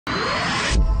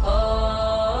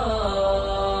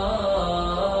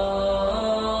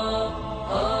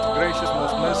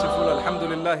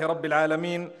Alhamdulillahi Rabbil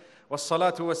Alameen.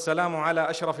 Wassalatu wassalamu ala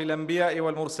ashrafil anbiya'i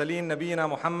wal mursaleen Nabiyyina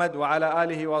Muhammad wa ala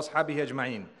alihi wa ashabihi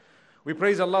ajma'een. We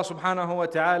praise Allah subhanahu wa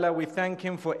ta'ala. We thank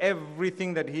Him for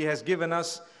everything that He has given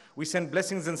us. We send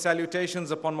blessings and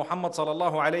salutations upon Muhammad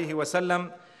sallallahu alayhi wa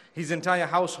sallam, his entire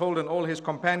household and all his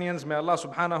companions. May Allah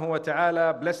subhanahu wa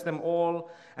ta'ala bless them all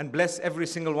and bless every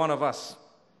single one of us.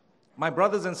 My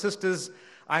brothers and sisters,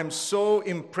 I'm so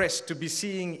impressed to be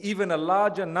seeing even a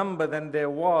larger number than there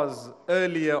was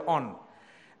earlier on.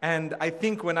 And I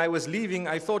think when I was leaving,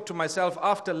 I thought to myself,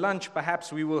 after lunch,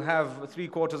 perhaps we will have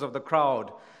 3/4 of the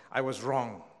crowd. I was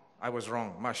wrong.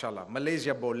 MashaAllah.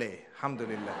 Malaysia bole.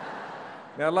 Alhamdulillah.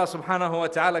 May Allah subhanahu wa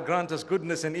ta'ala grant us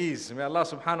goodness and ease. May Allah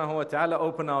subhanahu wa ta'ala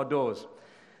open our doors.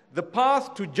 The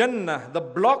path to Jannah, the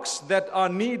blocks that are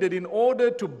needed in order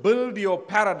to build your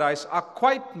paradise are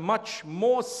quite much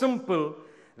more simple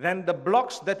than the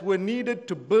blocks that were needed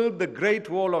to build the Great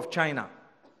Wall of China.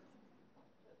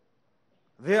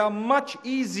 They are much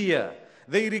easier.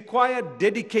 They require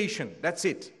dedication. That's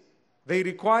it. They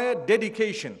require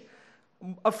dedication.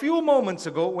 A few moments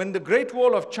ago, when the Great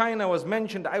Wall of China was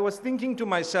mentioned, I was thinking to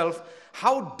myself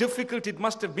how difficult it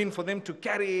must have been for them to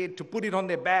carry it, to put it on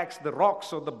their backs, the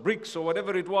rocks or the bricks or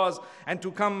whatever it was, and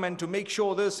to come and to make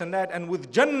sure this and that. And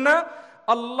with Jannah,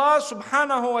 Allah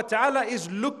subhanahu wa ta'ala is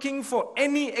looking for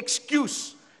any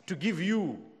excuse to give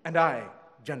you and I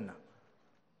Jannah.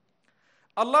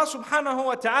 Allah subhanahu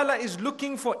wa ta'ala is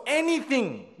looking for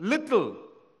anything little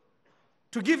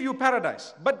to give you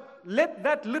paradise. But let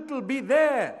that little be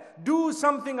there. Do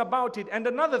something about it. And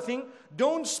another thing,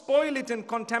 don't spoil it and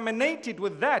contaminate it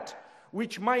with that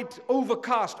which might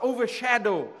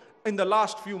overshadow in the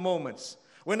last few moments.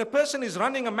 When a person is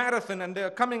running a marathon and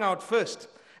they're coming out first,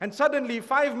 and suddenly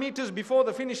 5 meters before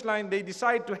the finish line, they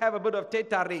decide to have a bit of teh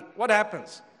tarik. What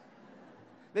happens?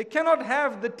 They cannot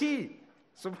have the tea.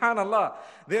 Subhanallah.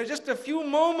 There are just a few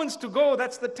moments to go.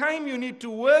 That's the time you need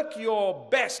to work your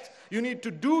best. You need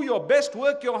to do your best,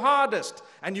 work your hardest,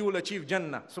 and you will achieve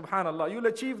Jannah. Subhanallah. You'll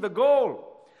achieve the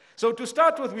goal. So to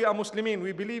start with, we are Muslimin.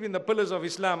 We believe in the pillars of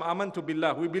Islam. Amantu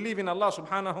billah. We believe in Allah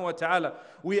subhanahu wa ta'ala.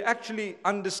 We actually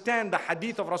understand the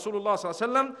hadith of Rasulullah sallallahu alaihi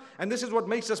wasallam, and this is what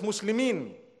makes us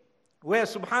Muslimin. Where,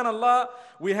 subhanallah,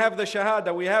 we have the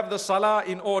shahada, we have the salah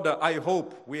in order. I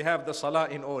hope we have the salah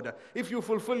in order. If you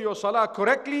fulfill your salah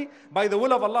correctly, by the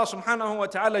will of Allah subhanahu wa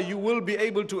ta'ala, you will be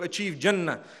able to achieve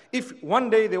Jannah. If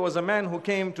one day there was a man who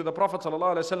came to the Prophet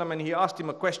sallallahu alaihi wasallam and he asked him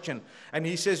a question, and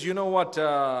he says, you know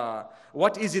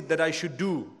what is it that I should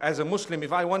do as a Muslim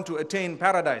if I want to attain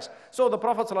paradise? So the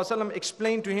Prophet sallallahu alaihi wasallam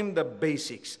explained to him the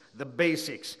basics,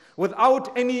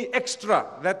 without any extra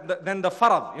than the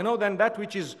farad, than that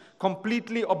which is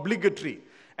completely obligatory.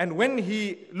 And when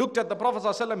he looked at the Prophet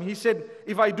ﷺ, he said,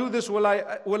 if I do this, will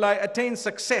I attain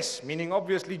success? Meaning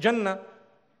obviously Jannah.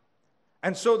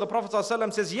 And so the Prophet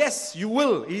ﷺ says, yes, you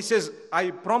will. He says,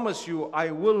 I promise you, I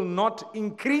will not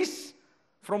increase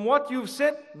from what you've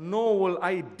said, nor will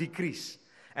I decrease.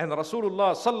 And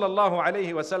Rasulullah sallallahu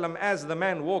alayhi wasallam, as the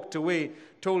man walked away,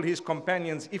 told his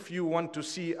companions, if you want to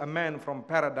see a man from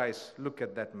paradise, look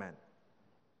at that man.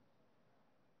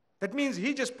 That means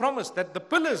he just promised that the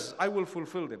pillars, I will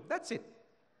fulfill them. That's it.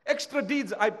 Extra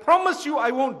deeds, I promise you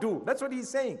I won't do. That's what he's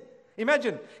saying.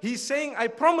 Imagine, he's saying, I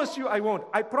promise you I won't.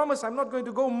 I promise I'm not going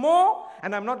to go more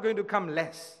and I'm not going to come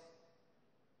less.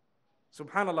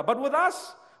 Subhanallah. But with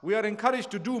us, we are encouraged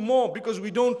to do more because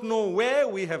we don't know where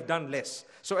we have done less.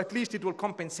 So at least it will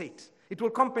compensate. It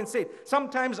will compensate.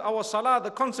 Sometimes our salah,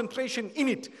 the concentration in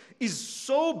it is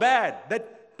so bad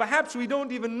that perhaps we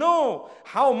don't even know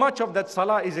how much of that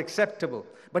salah is acceptable.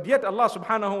 But yet Allah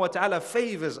subhanahu wa ta'ala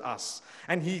favors us.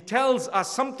 And He tells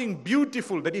us something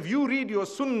beautiful, that if you read your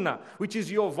sunnah, which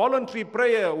is your voluntary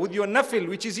prayer, with your nafil,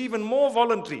 which is even more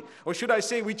voluntary, or should I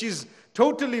say, which is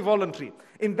totally voluntary,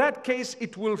 in that case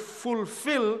it will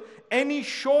fulfill any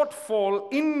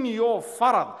shortfall in your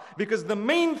farad. Because the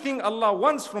main thing Allah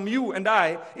wants from you and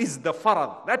I is the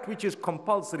farad, that which is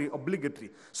compulsory,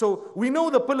 obligatory. So we know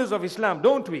the pillars of Islam,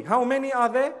 don't we? How many are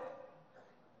there?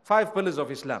 5 pillars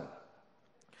of Islam.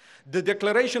 The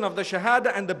declaration of the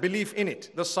shahada and the belief in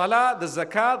it. The salah, the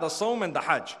zakah, the sawm and the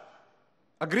hajj.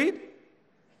 Agreed?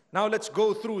 Now let's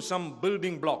go through some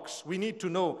building blocks. We need to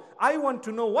know, I want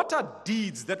to know what are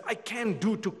deeds that I can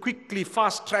do to quickly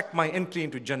fast track my entry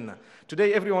into Jannah.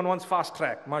 Today everyone wants fast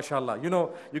track, mashallah.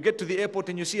 You get to the airport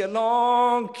and you see a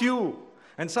long queue.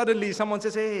 And suddenly someone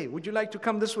says, hey, would you like to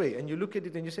come this way? And you look at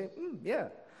it and you say, yeah.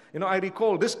 I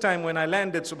recall this time when I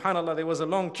landed, subhanallah, there was a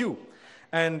long queue.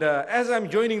 And as I'm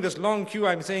joining this long queue,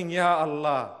 I'm saying, Ya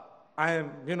Allah,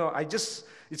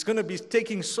 it's going to be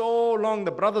taking so long.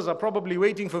 The brothers are probably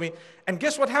waiting for me. And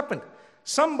guess what happened?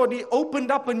 somebody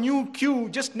opened up a new queue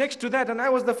just next to that, and I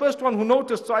was the first one who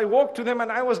noticed. So I walked to them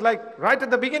and I was like right at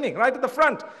the beginning, right at the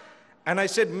front. And I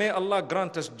said, may Allah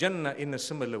grant us Jannah in a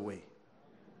similar way.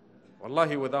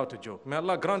 Wallahi, without a joke. May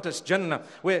Allah grant us Jannah,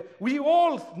 where we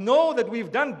all know that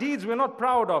we've done deeds we're not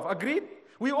proud of. Agreed?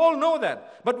 We all know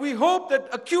that. But we hope that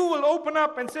a queue will open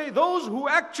up and say, those who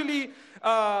actually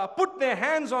put their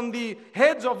hands on the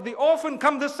heads of the orphan,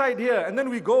 come this side here. And then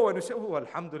we go and we say, oh,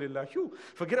 alhamdulillah,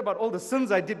 forget about all the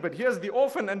sins I did, but here's the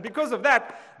orphan. And because of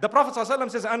that, the Prophet ﷺ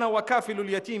says, Ana wa kafilul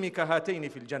yatimi kahataini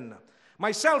fil jannah.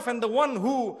 Myself and the one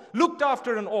who looked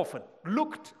after an orphan,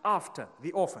 looked after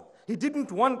the orphan. He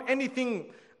didn't want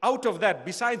anything out of that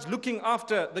besides looking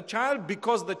after the child,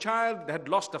 because the child had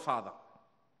lost a father.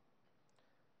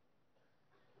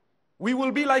 We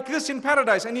will be like this in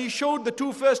paradise. And he showed the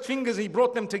two first fingers, he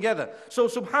brought them together. So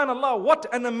subhanallah, what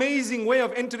an amazing way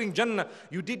of entering Jannah.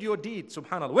 You did your deed,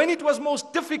 subhanallah. When it was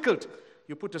most difficult,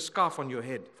 you put a scarf on your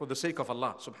head for the sake of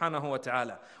Allah subhanahu wa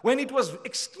ta'ala. When it was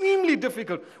extremely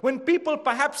difficult, when people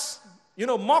perhaps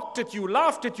mocked at you,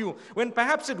 laughed at you, when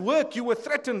perhaps at work you were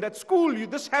threatened, at school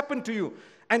this happened to you,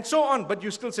 and so on, but you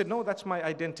still said, no, that's my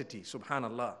identity,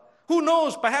 subhanallah. Who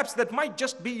knows, perhaps that might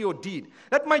just be your deed.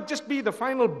 That might just be the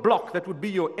final block that would be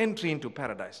your entry into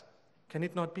paradise. Can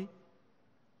it not be?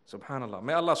 Subhanallah.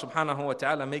 May Allah subhanahu wa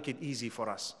ta'ala make it easy for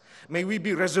us. May we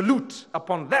be resolute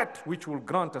upon that which will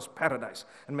grant us paradise.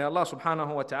 And may Allah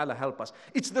subhanahu wa ta'ala help us.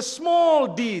 It's the small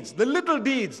deeds, the little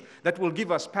deeds that will give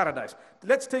us paradise.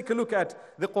 Let's take a look at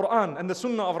the Quran and the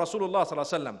Sunnah of Rasulullah sallallahu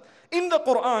alaihi wasallam. In the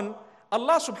Quran,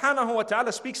 Allah subhanahu wa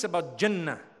ta'ala speaks about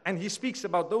Jannah, and He speaks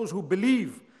about those who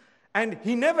believe. And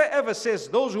He never ever says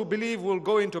those who believe will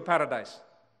go into paradise.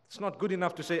 It's not good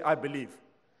enough to say, I believe.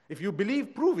 If you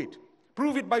believe, prove it.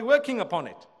 Prove it by working upon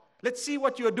it. Let's see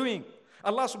what you're doing.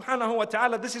 Allah subhanahu wa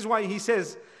ta'ala, this is why He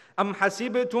says, أَمْ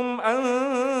حَسِبْتُمْ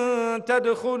أَن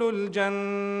تَدْخُلُوا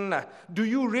الْجَنَّةِ. Do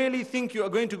you really think you are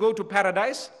going to go to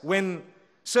paradise when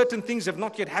certain things have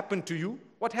not yet happened to you?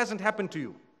 What hasn't happened to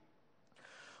you?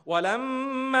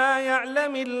 وَلَمَّا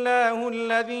يَعْلَمِ اللَّهُ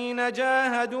الَّذِينَ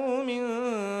جَاهَدُوا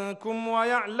مِنكُمْ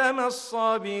وَيَعْلَمَ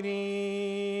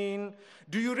الصَّابِرِينَ.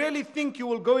 Do you really think you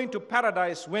will go into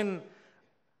paradise when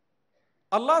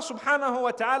Allah subhanahu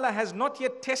wa ta'ala has not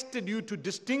yet tested you to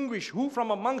distinguish who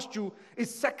from amongst you is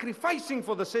sacrificing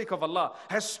for the sake of Allah,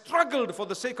 has struggled for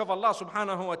the sake of Allah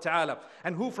subhanahu wa ta'ala,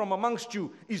 and who from amongst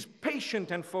you is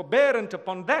patient and forbearant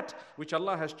upon that which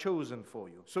Allah has chosen for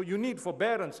you. So you need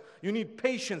forbearance, you need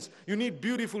patience, you need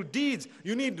beautiful deeds,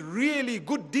 you need really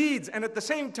good deeds. And at the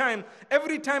same time,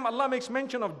 every time Allah makes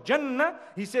mention of Jannah,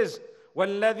 He says,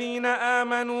 وَالَّذِينَ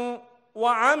آمَنُوا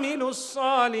وَعَمِلُوا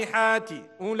الصَّالِحَاتِ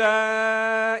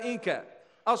أُولَٰئِكَ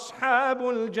أَصْحَابُ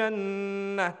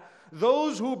الْجَنَّةِ.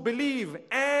 Those who believe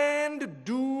and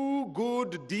do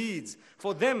good deeds,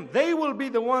 for them, they will be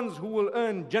the ones who will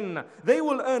earn Jannah. They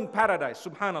will earn paradise,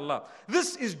 subhanallah.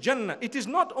 This is Jannah. It is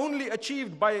not only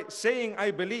achieved by saying,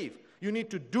 I believe. You need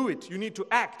to do it. You need to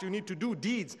act. You need to do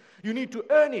deeds. You need to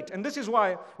earn it. And this is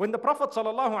why when the Prophet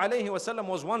ﷺ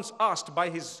was once asked by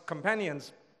his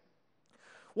companions,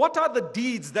 what are the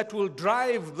deeds that will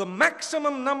drive the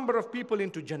maximum number of people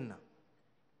into Jannah?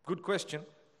 Good question.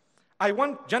 I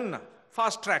want Jannah,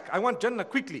 fast track. I want Jannah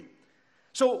quickly.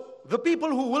 So the people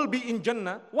who will be in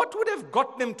Jannah, what would have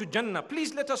got them to Jannah?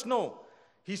 Please let us know.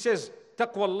 He says,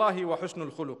 Taqwallahi wa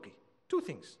husnul khuluqi. Two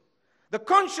things. The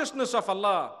consciousness of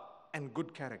Allah and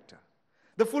good character.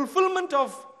 The fulfillment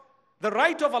of the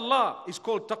right of Allah is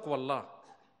called taqwallah.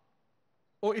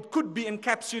 Or it could be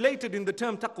encapsulated in the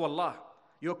term taqwallah.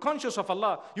 You're conscious of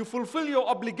Allah. You fulfill your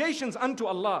obligations unto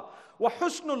Allah. Wa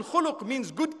husnul khuluq means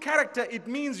good character. It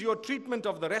means your treatment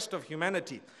of the rest of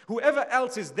humanity. Whoever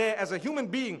else is there as a human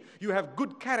being, you have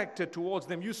good character towards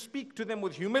them. You speak to them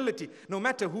with humility, no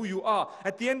matter who you are.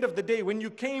 At the end of the day, when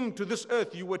you came to this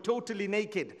earth, you were totally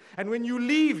naked. And when you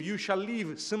leave, you shall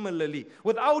leave similarly,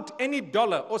 without any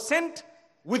dollar or cent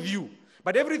with you.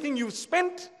 But everything you've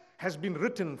spent has been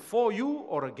written for you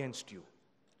or against you.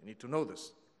 You need to know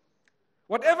this.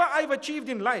 Whatever I've achieved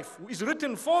in life is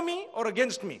written for me or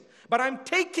against me. But I'm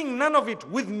taking none of it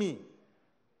with me.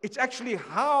 It's actually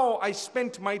how I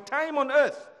spent my time on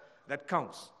earth that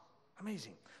counts.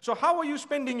 Amazing. So how are you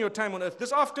spending your time on earth?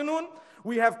 This afternoon,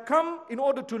 we have come in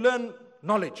order to learn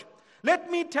knowledge. Let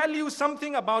me tell you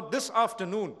something about this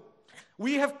afternoon.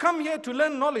 We have come here to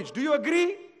learn knowledge. Do you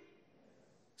agree?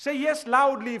 Say yes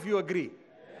loudly if you agree.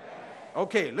 Yes.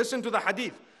 Okay, listen to the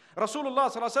hadith. Rasulullah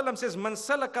ﷺ says, "Man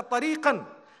salaka tariqan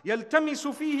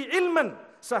yaltamisu fihi ilman,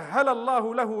 sahhala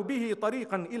Allahu lahu bihi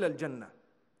tariqan ila al-jannah."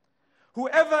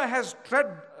 Whoever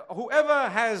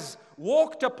has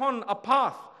walked upon a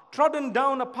path trodden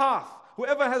down a path,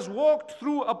 whoever has walked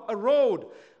through a road,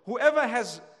 whoever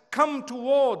has come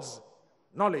towards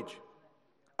knowledge,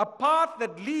 a path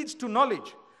that leads to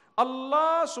knowledge,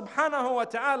 Allah subhanahu wa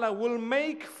ta'ala will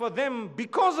make for them,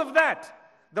 because of that,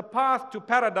 the path to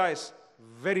paradise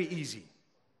very easy.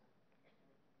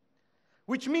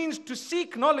 Which means to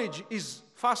seek knowledge is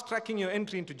fast-tracking your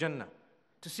entry into Jannah.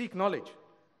 To seek knowledge.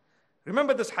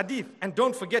 Remember this hadith and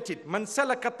don't forget it. Man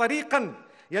salaka tariqan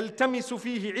yaltamisu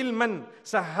fihi ilman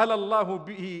sahhala Allahu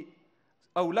bihi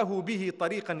aw lahu bihi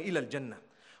tariqan ila al-jannah.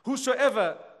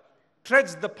 Whosoever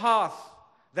treads the path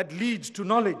that leads to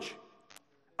knowledge,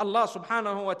 Allah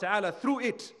subhanahu wa ta'ala through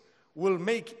it will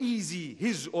make easy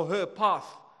his or her path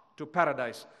to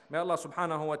paradise. May Allah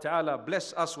subhanahu wa ta'ala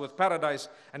bless us with paradise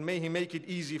and may He make it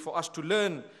easy for us to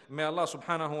learn. May Allah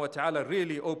subhanahu wa ta'ala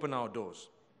really open our doors.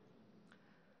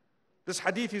 This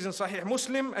hadith is in Sahih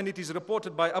Muslim and it is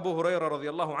reported by Abu Hurairah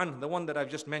radiallahu anhu, the one that I've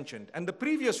just mentioned. And the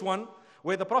previous one,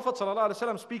 where the Prophet sallallahu alaihi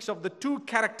wasallam speaks of the two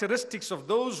characteristics of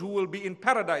those who will be in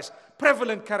paradise,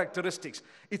 prevalent characteristics.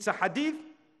 It's a hadith.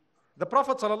 The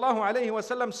Prophet sallallahu alaihi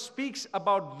wasallam speaks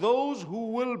about those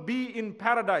who will be in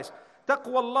paradise.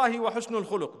 Taqwallahi wa husnul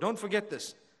khuluq. Don't forget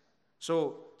this.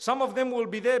 So some of them will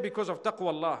be there because of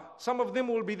taqwallah. Some of them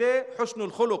will be there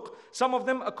husnul khuluq. Some of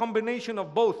them a combination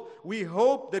of both. We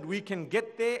hope that we can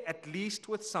get there at least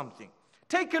with something.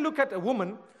 Take a look at a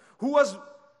woman who was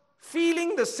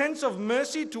feeling the sense of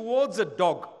mercy towards a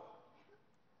dog,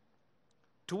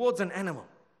 towards an animal.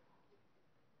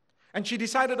 And she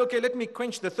decided, okay, let me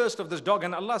quench the thirst of this dog.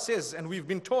 And Allah says, and we've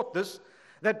been taught this,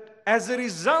 that as a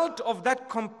result of that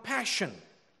compassion,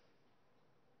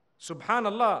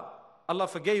 subhanallah, Allah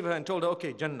forgave her and told her,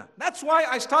 okay, Jannah. That's why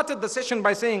I started the session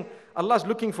by saying, Allah's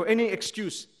looking for any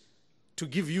excuse to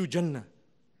give you Jannah.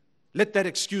 Let that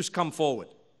excuse come forward.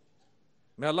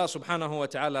 May Allah subhanahu wa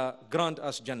ta'ala grant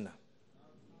us Jannah.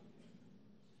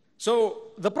 So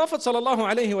the Prophet sallallahu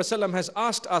alaihi wasallam has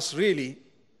asked us really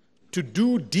to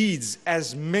do deeds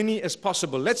as many as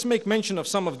possible. Let's make mention of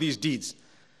some of these deeds.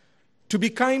 To be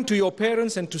kind to your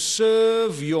parents and to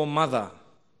serve your mother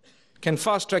can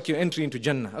fast track your entry into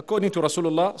Jannah, according to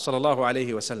Rasulullah sallallahu alaihi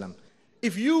wasallam.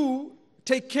 If you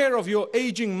take care of your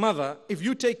aging mother, if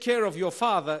you take care of your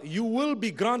father, you will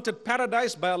be granted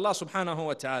paradise by Allah subhanahu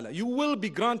wa ta'ala. You will be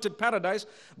granted paradise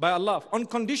by Allah on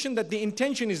condition that the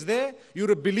intention is there.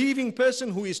 You're a believing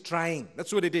person who is trying.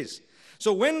 That's what it is.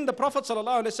 So when the Prophet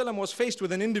ﷺ was faced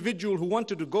with an individual who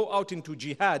wanted to go out into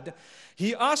jihad,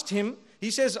 he asked him, he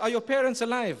says, are your parents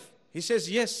alive? He says,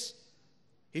 yes.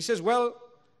 He says, well,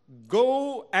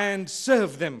 go and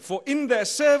serve them, for in their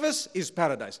service is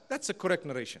paradise. That's a correct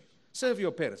narration. Serve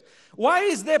your parents. Why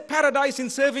is there paradise in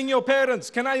serving your parents?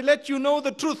 Can I let you know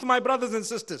the truth, my brothers and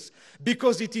sisters?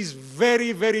 Because it is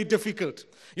very, very difficult.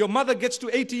 Your mother gets to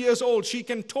 80 years old. She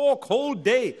can talk whole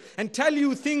day and tell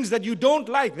you things that you don't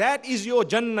like. That is your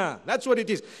Jannah. That's what it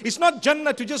is. It's not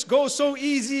Jannah to just go so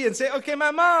easy and say, okay,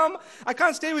 my mom, I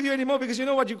can't stay with you anymore because you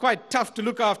know what, you're quite tough to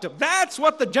look after. That's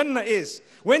what the Jannah is.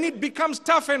 When it becomes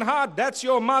tough and hard, that's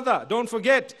your mother. Don't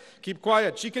forget. Keep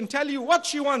quiet. She can tell you what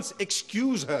she wants.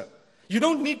 Excuse her. You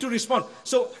don't need to respond.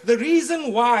 So the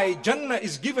reason why Jannah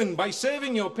is given by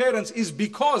serving your parents is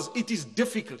because it is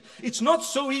difficult. It's not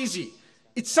so easy.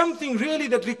 It's something really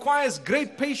that requires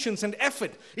great patience and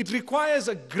effort. It requires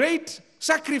a great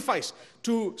sacrifice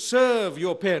to serve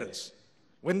your parents.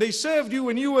 When they served you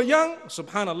when you were young,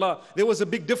 subhanallah, there was a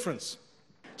big difference.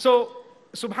 So,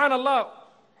 subhanallah,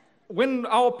 when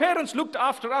our parents looked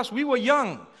after us, we were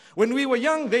young. When we were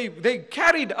young, they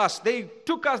carried us, they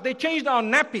took us, they changed our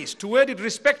nappies, to word it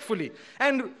respectfully.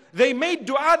 And they made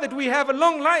dua that we have a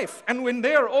long life. And when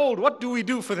they are old, what do we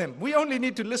do for them? We only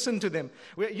need to listen to them.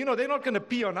 You know, they're not going to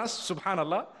pee on us,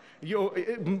 subhanallah.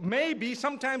 Maybe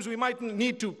sometimes we might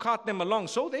need to cart them along.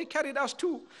 So they carried us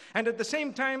too. And at the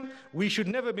same time, we should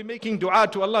never be making dua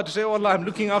to Allah to say, oh Allah, I'm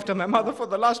looking after my mother for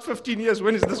the last 15 years.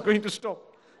 When is this going to stop?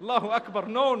 Allahu Akbar.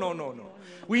 No, no, no, no.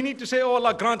 We need to say, oh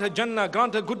Allah, grant her Jannah,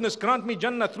 grant her goodness, grant me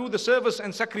Jannah through the service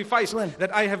and sacrifice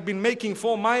that I have been making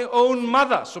for my own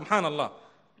mother. Subhanallah.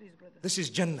 This is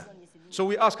Jannah. So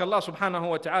we ask Allah subhanahu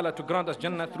wa ta'ala to grant us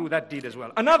Jannah through that deed as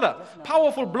well. Another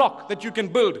powerful block that you can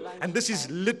build, and this is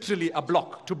literally a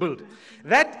block to build,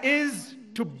 that is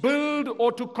to build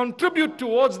or to contribute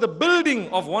towards the building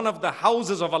of one of the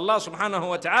houses of Allah subhanahu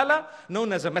wa ta'ala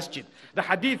known as a masjid. The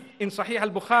hadith in Sahih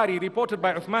al-Bukhari reported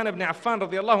by Uthman ibn Affan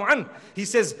radiallahu anhu, he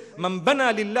says, Man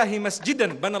bana lillahi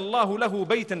masjidan, bana Allahu lahu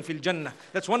baytan fil jannah.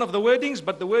 That's one of the wordings,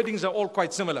 but the wordings are all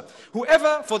quite similar.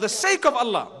 Whoever, for the sake of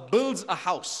Allah, builds a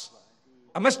house,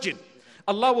 a masjid,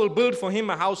 Allah will build for him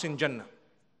a house in Jannah.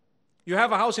 You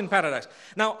have a house in paradise.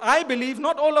 Now, I believe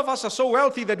not all of us are so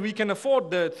wealthy that we can afford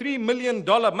the $3 million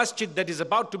masjid that is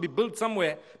about to be built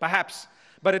somewhere, perhaps.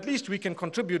 But at least we can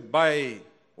contribute by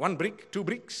 1 brick, 2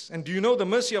 bricks. And do you know the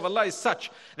mercy of Allah is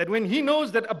such that when He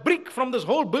knows that a brick from this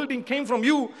whole building came from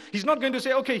you, He's not going to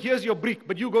say, okay, here's your brick,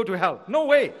 but you go to hell. No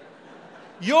way.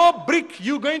 Your brick,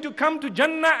 you're going to come to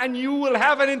Jannah and you will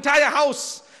have an entire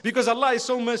house. Because Allah is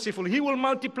so merciful. He will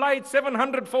multiply it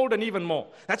 700-fold and even more.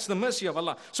 That's the mercy of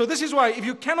Allah. So this is why if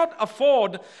you cannot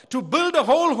afford to build a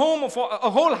whole home, a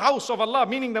whole house of Allah,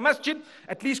 meaning the masjid,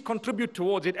 at least contribute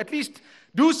towards it. At least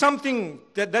do something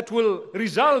that will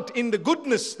result in the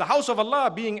goodness, the house of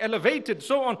Allah being elevated,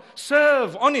 so on.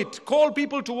 Serve on it. Call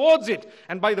people towards it.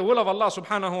 And by the will of Allah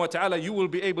subhanahu wa ta'ala, you will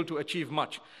be able to achieve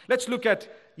much. Let's look at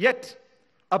yet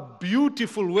a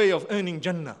beautiful way of earning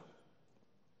Jannah.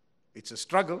 It's a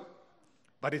struggle,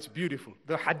 but it's beautiful.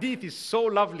 The hadith is so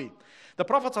lovely. The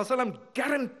Prophet ﷺ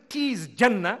guarantees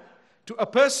Jannah to a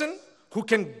person who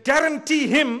can guarantee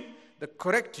him the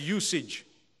correct usage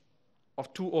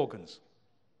of 2 organs.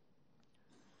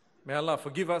 May Allah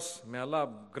forgive us, may Allah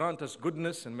grant us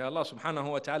goodness, and may Allah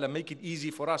subhanahu wa ta'ala make it easy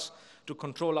for us to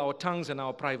control our tongues and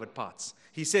our private parts.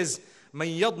 He says,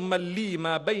 مَنْ يَضْمَنْ لِي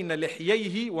مَا بَيْنَ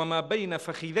لِحْيَيْهِ وَمَا بَيْنَ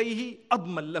فَخِذَيْهِ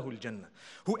أَضْمَنْ لَهُ الْجَنَّةِ.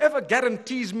 Whoever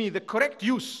guarantees me the correct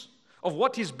use of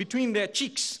what is between their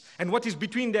cheeks and what is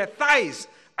between their thighs,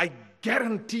 I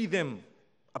guarantee them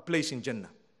a place in Jannah.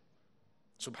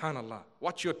 Subhanallah.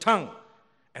 Watch your tongue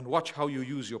and watch how you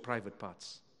use your private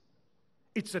parts.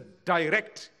 It's a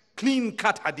direct,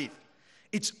 clean-cut hadith.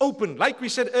 It's open. Like we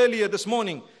said earlier this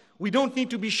morning, we don't need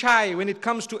to be shy when it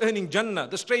comes to earning Jannah,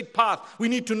 the straight path. We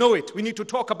need to know it. We need to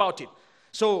talk about it.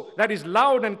 So that is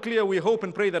loud and clear. We hope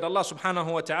and pray that Allah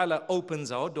subhanahu wa ta'ala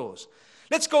opens our doors.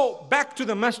 Let's go back to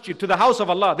the masjid, to the house of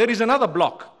Allah. There is another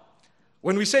block.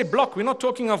 When we say block, we're not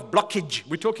talking of blockage.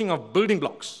 We're talking of building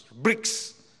blocks,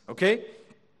 bricks, okay?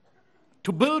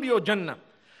 To build your Jannah.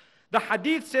 The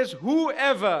hadith says,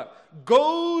 whoever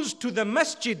goes to the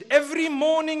masjid every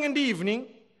morning and evening,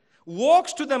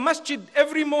 walks to the masjid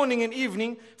every morning and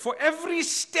evening, for every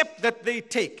step that they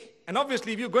take. And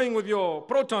obviously if you're going with your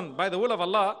proton by the will of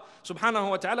Allah subhanahu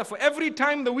wa ta'ala, for every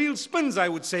time the wheel spins, I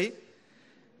would say,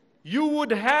 you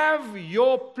would have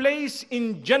your place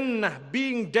in Jannah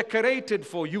being decorated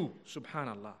for you.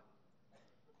 Subhanallah.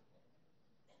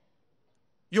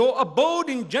 Your abode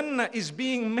in Jannah is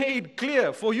being made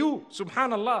clear for you.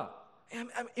 Subhanallah.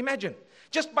 Imagine,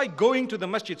 just by going to the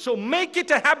masjid. So make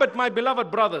it a habit, my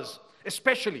beloved brothers,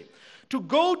 especially, to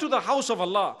go to the house of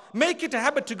Allah. Make it a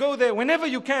habit to go there whenever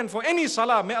you can for any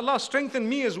salah. May Allah strengthen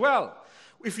me as well.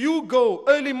 If you go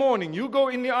early morning, you go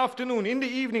in the afternoon, in the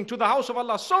evening to the house of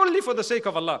Allah solely for the sake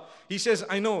of Allah. He says,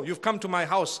 I know you've come to my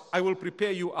house. I will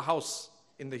prepare you a house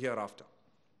in the hereafter.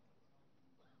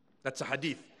 That's a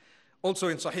hadith. Also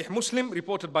in Sahih Muslim,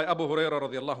 reported by Abu Hurairah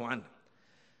radiallahu anhu.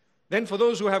 Then for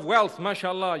those who have wealth,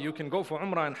 mashallah, you can go for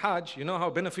Umrah and Hajj. You know how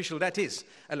beneficial that is.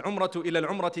 Al-Umratu ila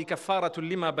al-Umrati kaffaratu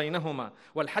lima baynahuma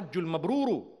wal-Hajju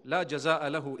al-Mabruru la jazaa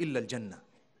lahu illa al-Jannah.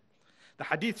 The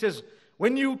hadith says,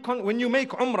 when you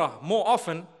make Umrah more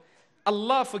often,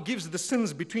 Allah forgives the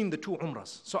sins between the 2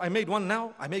 Umrahs. So I made one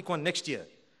now, I make one next year.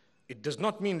 It does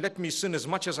not mean let me sin as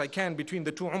much as I can between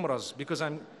the 2 Umrahs, because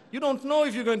you don't know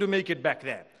if you're going to make it back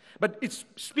there. But it's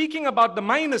speaking about the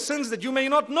minor sins that you may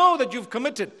not know that you've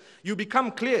committed. You become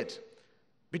cleared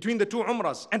between the 2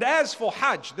 Umrahs. And as for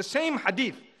Hajj, the same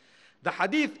hadith, the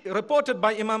hadith reported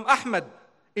by Imam Ahmad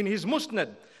in his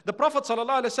Musnad, the Prophet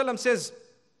ﷺ says,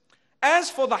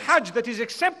 as for the Hajj that is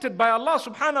accepted by Allah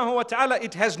subhanahu wa ta'ala,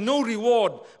 it has no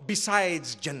reward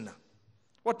besides Jannah.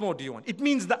 What more do you want? It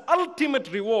means the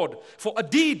ultimate reward for a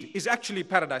deed is actually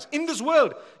paradise. In this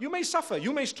world, you may suffer,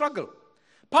 you may struggle.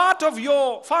 Part of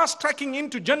your fast tracking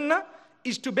into Jannah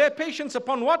is to bear patience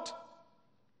upon what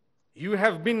you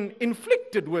have been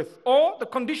inflicted with, or the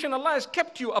condition Allah has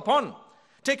kept you upon.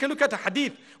 Take a look at a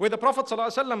hadith where the Prophet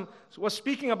ﷺ was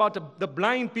speaking about the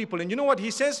blind people. And you know what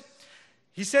he says?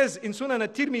 He says in Sunan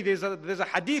at-Tirmidhi, there's a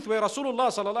hadith where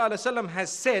Rasulullah ﷺ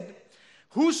has said,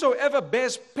 whosoever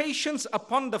bears patience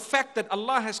upon the fact that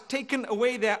Allah has taken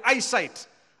away their eyesight,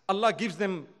 Allah gives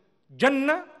them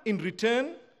Jannah in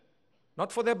return,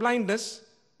 not for their blindness,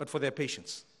 but for their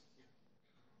patience.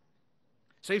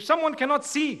 So if someone cannot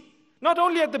see, not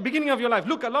only at the beginning of your life,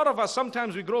 look, a lot of us,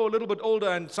 sometimes we grow a little bit older,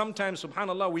 and sometimes,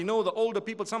 subhanAllah, we know the older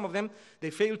people, some of them, they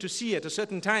fail to see at a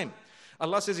certain time.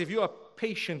 Allah says, if you are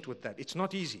patient with that, it's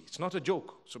not easy, it's not a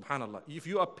joke, subhanAllah. If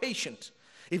you are patient,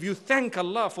 If you thank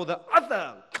Allah for the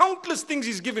other countless things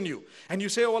He's given you, and you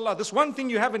say, oh Allah, this one thing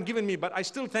you haven't given me, but I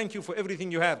still thank you for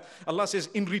everything you have. Allah says,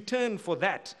 in return for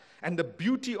that, and the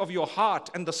beauty of your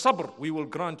heart and the sabr, we will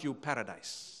grant you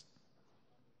paradise.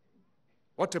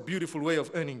 What a beautiful way of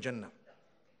earning Jannah.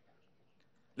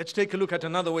 Let's take a look at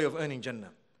another way of earning Jannah.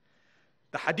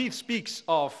 The hadith speaks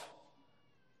of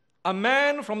a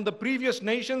man from the previous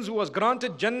nations who was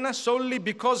granted Jannah solely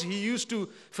because he used to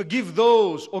forgive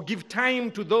those or give time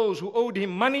to those who owed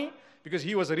him money because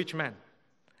he was a rich man.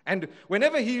 And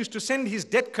whenever he used to send his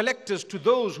debt collectors to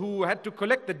those who had to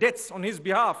collect the debts on his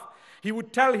behalf, he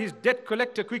would tell his debt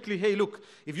collector quickly, hey, look,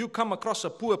 if you come across a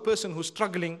poor person who's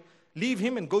struggling, leave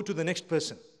him and go to the next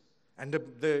person. And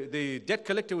the debt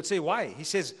collector would say, why? He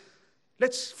says,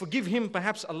 let's forgive him,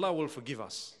 perhaps Allah will forgive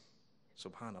us.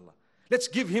 Subhanallah. Let's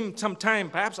give him some time,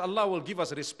 perhaps Allah will give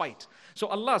us respite. So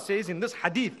Allah says in this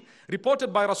hadith,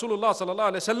 reported by Rasulullah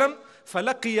sallallahu alaihi wasallam,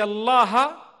 فَلَقِيَ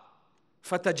اللَّهَ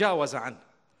فَتَجَاوَزَ عَنْهُ.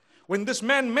 When this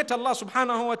man met Allah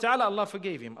subhanahu wa ta'ala, Allah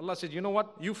forgave him. Allah said, you know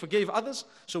what? You forgave others,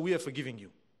 so we are forgiving you.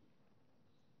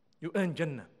 You earn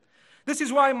Jannah. This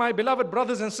is why, my beloved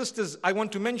brothers and sisters, I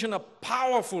want to mention a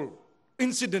powerful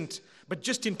incident, but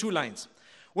just in 2 lines.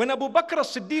 When Abu Bakr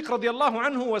as-Siddiq radiallahu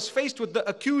anhu was faced with the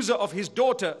accuser of his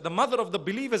daughter, the mother of the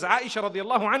believers, Aisha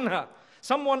radiallahu anha,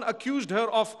 someone accused her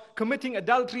of committing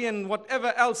adultery and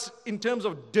whatever else in terms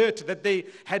of dirt that they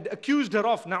had accused her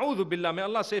of. Na'udhu billah, may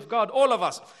Allah safeguard all of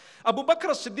us. Abu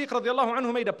Bakr as-Siddiq radiallahu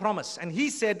anhu made a promise, and he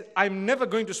said, I'm never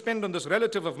going to spend on this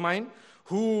relative of mine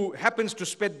who happens to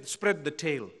spread the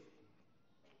tale.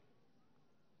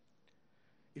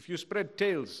 If you spread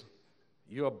tales,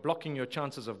 you are blocking your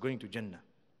chances of going to Jannah.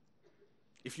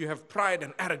 If you have pride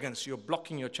and arrogance, you're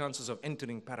blocking your chances of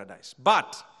entering paradise.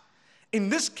 But in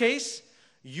this case,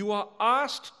 you are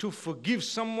asked to forgive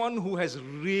someone who has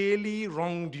really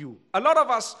wronged you. A lot of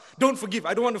us don't forgive.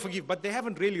 I don't want to forgive, but they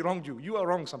haven't really wronged you. You are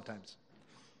wrong sometimes.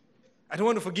 I don't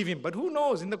want to forgive him, but who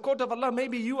knows? In the court of Allah,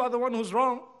 maybe you are the one who's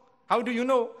wrong. How do you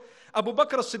know? Abu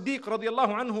Bakr as-Siddiq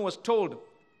radiallahu anhu was told,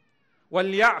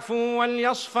 وَلْيَعْفُوا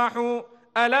وَلْيَصْفَحُوا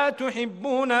أَلَا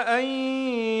تُحِبُّونَ أَن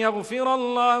يَغْفِرَ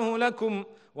اللَّهُ لَكُمْ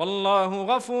وَاللَّهُ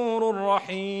غَفُورٌ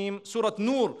رَحِيمٌ. Surah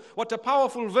Nur. What a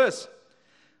powerful verse.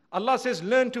 Allah says,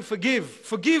 learn to forgive.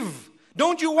 Forgive.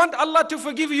 Don't you want Allah to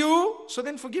forgive you? So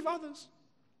then forgive others.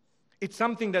 It's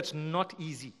something that's not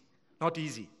easy. Not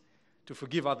easy to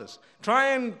forgive others.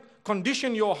 Try and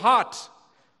condition your heart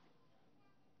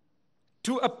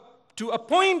to a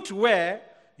point where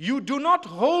you do not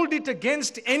hold it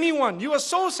against anyone. You are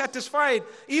so satisfied.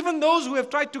 Even those who have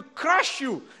tried to crush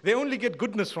you, they only get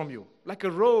goodness from you. Like a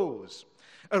rose.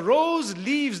 A rose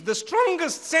leaves the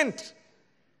strongest scent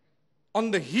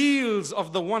on the heels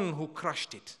of the one who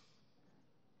crushed it.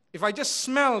 If I just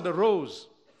smell the rose,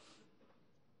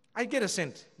 I get a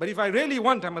scent. But if I really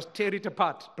want, I must tear it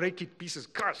apart, break it, pieces,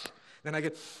 crush. Then I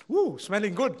get, ooh,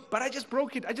 smelling good. But I just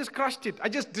broke it, I just crushed it, I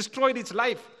just destroyed its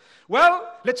life.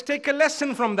 Well, let's take a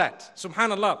lesson from that.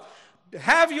 Subhanallah.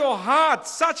 Have your heart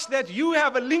such that you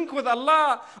have a link with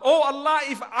Allah. Oh Allah,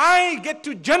 if I get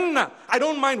to Jannah, I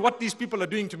don't mind what these people are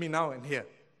doing to me now and here.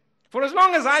 For as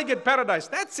long as I get paradise,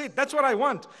 that's it. That's what I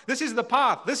want. This is the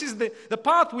path. This is the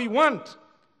path we want.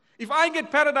 If I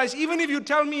get paradise, even if you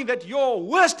tell me that your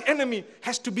worst enemy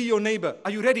has to be your neighbor,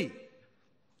 are you ready?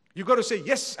 You got to say,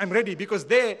 yes, I'm ready, because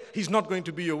there he's not going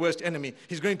to be your worst enemy.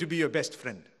 He's going to be your best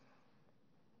friend.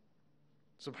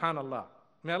 Subhanallah.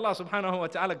 May Allah subhanahu wa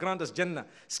ta'ala grant us Jannah.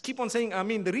 Just keep on saying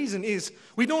Ameen. The reason is,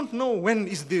 we don't know when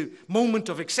is the moment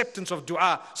of acceptance of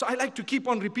dua. So I like to keep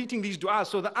on repeating these du'as.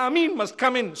 So the Ameen must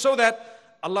come in so that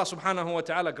Allah subhanahu wa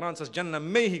ta'ala grants us Jannah.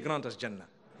 May He grant us Jannah.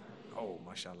 Oh,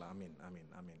 mashallah. Ameen, Ameen,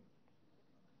 Ameen.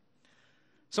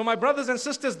 So my brothers and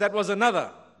sisters, that was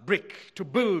another brick to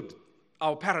build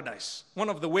our paradise. One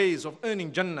of the ways of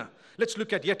earning Jannah. Let's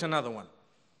look at yet another one.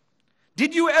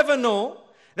 Did you ever know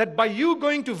that by you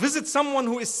going to visit someone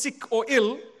who is sick or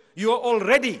ill, you are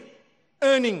already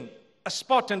earning a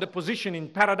spot and a position in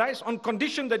paradise on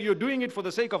condition that you're doing it for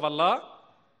the sake of Allah?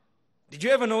 Did you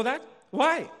ever know that?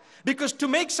 Why? Because to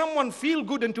make someone feel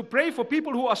good and to pray for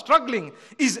people who are struggling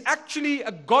is actually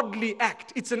a godly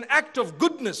act. It's an act of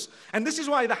goodness. And this is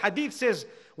why the hadith says,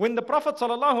 when the Prophet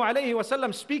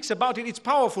ﷺ speaks about it, it's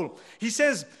powerful. He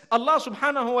says, Allah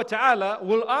subhanahu wa ta'ala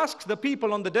will ask the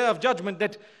people on the Day of Judgment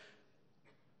that,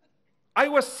 I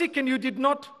was sick and you did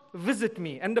not visit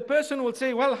me. And the person will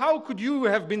say, well, how could you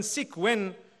have been sick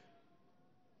when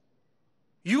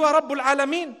you are Rabbul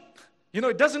Alameen? You know,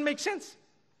 it doesn't make sense.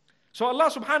 So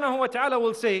Allah subhanahu wa ta'ala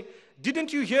will say,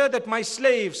 didn't you hear that my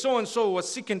slave so-and-so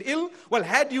was sick and ill? Well,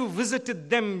 had you visited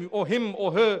them or him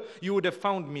or her, you would have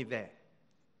found me there.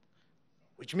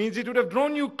 which means it would have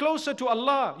drawn you closer to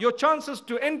Allah. Your chances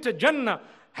to enter Jannah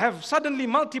have suddenly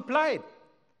multiplied.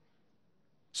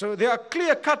 So there are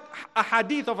clear-cut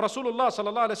ahadith of Rasulullah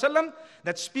sallallahu alaihi wasallam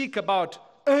that speak about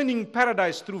earning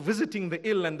paradise through visiting the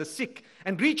ill and the sick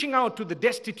and reaching out to the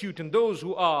destitute and those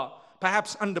who are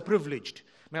perhaps underprivileged.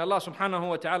 May Allah subhanahu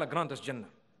wa ta'ala grant us Jannah.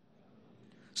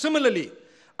 Similarly,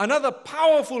 another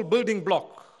powerful building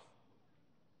block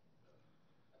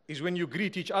is when you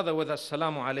greet each other with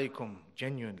Assalamu alaikum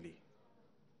genuinely.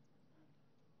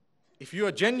 If you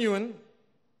are genuine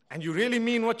and you really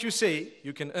mean what you say,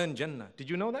 you can earn Jannah. Did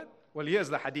you know that? Well, here's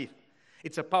the hadith.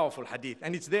 It's a powerful hadith.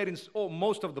 And it's there in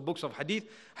most of the books of hadith.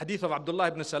 Hadith of Abdullah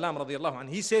ibn Salam radiallahu anhu.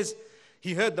 He says,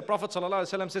 he heard the Prophet sallallahu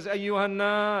alaihi wasallam says, Ayyuhan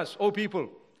nas, O people.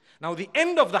 Now the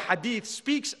end of the hadith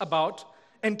speaks about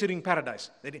entering paradise.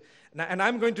 And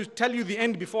I'm going to tell you the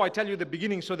end before I tell you the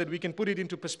beginning so that we can put it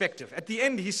into perspective. At the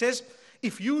end he says,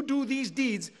 if you do these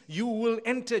deeds, you will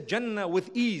enter Jannah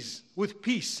with ease, with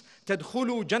peace.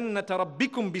 تَدْخُلُوا جَنَّةَ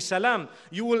رَبِّكُمْ بِسَلَامٍ.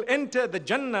 You will enter the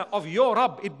Jannah of your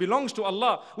Rabb. It belongs to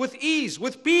Allah with ease,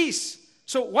 with peace.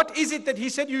 So what is it that he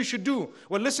said you should do?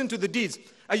 Well, listen to the deeds.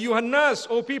 أَيُّهَا النَّاسِ,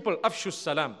 O people, أَفْشُوا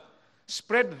السَّلَامِ.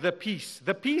 Spread the peace.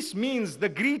 The peace means the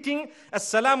greeting,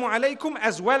 Assalamu alaikum,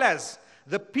 as well as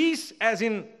the peace as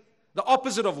in the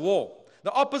opposite of war,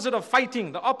 the opposite of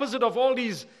fighting, the opposite of all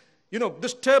these,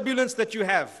 this turbulence that you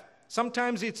have.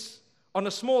 Sometimes it's on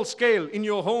a small scale in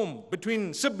your home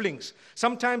between siblings.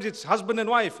 Sometimes it's husband and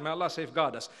wife. May Allah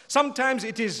safeguard us. Sometimes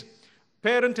it is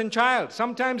parent and child.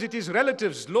 Sometimes it is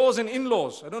relatives, laws and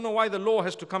in-laws. I don't know why the law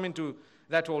has to come into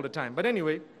that all the time. But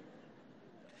anyway,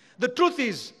 the truth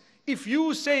is, if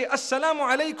you say Assalamu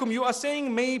alaikum, you are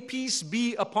saying may peace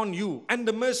be upon you and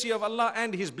the mercy of Allah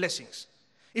and His blessings.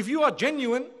 If you are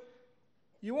genuine,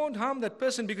 you won't harm that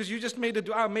person because you just made a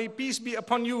dua, may peace be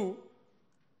upon you,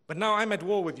 but now I'm at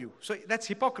war with you. So that's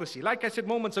hypocrisy. Like I said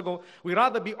moments ago, we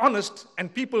rather be honest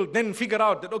and people then figure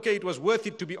out that, okay, it was worth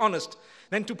it to be honest,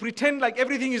 than to pretend like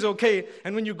everything is okay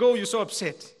and when you go, you're so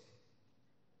upset.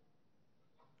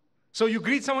 So you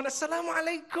greet someone, Assalamu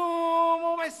alaikum,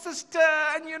 oh my sister,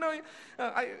 and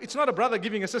it's not a brother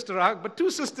giving a sister a hug, but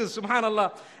two sisters,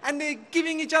 subhanallah, and they're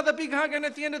giving each other a big hug, and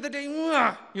at the end of the day,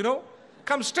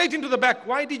 come straight into the back.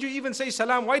 Why did you even say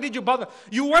salam? Why did you bother?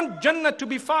 You want Jannah to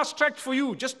be fast-tracked for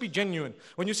you. Just be genuine.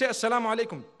 When you say Assalamu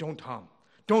alaikum, don't harm,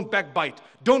 don't backbite,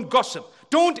 don't gossip,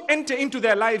 don't enter into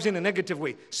their lives in a negative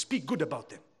way. Speak good about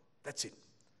them. That's it.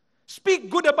 Speak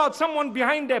good about someone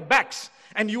behind their backs,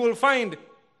 and you will find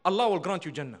Allah will grant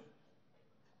you Jannah.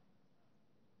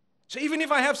 So even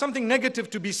if I have something negative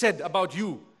to be said about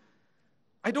you,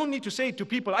 I don't need to say it to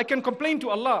people. I can complain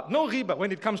to Allah. No ghibah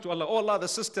when it comes to Allah. Oh Allah, the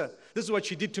sister, this is what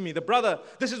she did to me. The brother,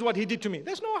 this is what he did to me.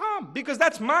 There's no harm because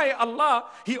that's my Allah.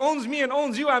 He owns me and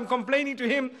owns you. I'm complaining to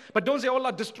Him. But don't say, oh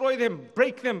Allah, destroy them,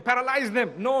 break them, paralyze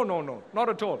them. No, not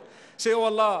at all. Say, oh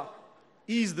Allah,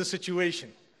 ease the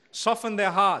situation. Soften their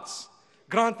hearts.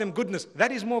 Grant them goodness.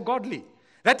 That is more godly.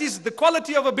 That is the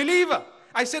quality of a believer.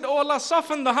 I said, oh Allah,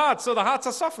 soften the hearts, so the hearts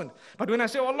are softened. But when I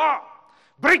say, oh Allah,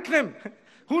 break them,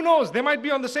 who knows? They might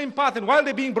be on the same path, and while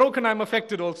they're being broken, I'm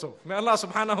affected also. May Allah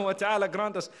subhanahu wa ta'ala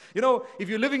grant us. If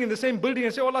you're living in the same building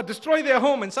and say, oh Allah, destroy their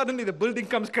home, and suddenly the building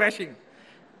comes crashing.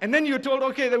 And then you're told,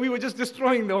 okay, that we were just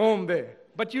destroying the home there.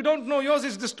 But you don't know yours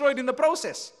is destroyed in the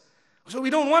process. So we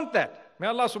don't want that. May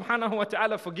Allah subhanahu wa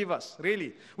ta'ala forgive us,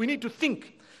 really. We need to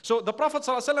think. So the Prophet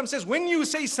ﷺ says, when you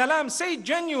say salam, say it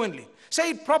genuinely, say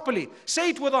it properly,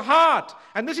 say it with a heart.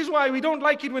 And this is why we don't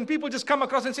like it when people just come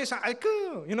across and say,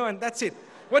 and that's it.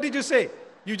 What did you say?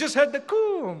 You just heard the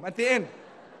kum at the end.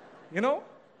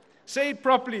 Say it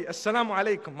properly. Assalamu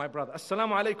alaikum, my brother.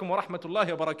 Assalamu alaikum wa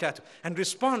rahmatullahi wa barakatuh. And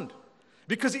respond.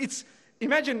 Because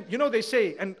imagine, they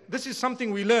say, and this is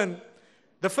something we learn,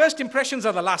 the first impressions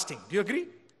are the lasting. Do you agree?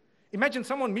 Imagine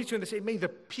someone meets you and they say, may the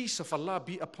peace of Allah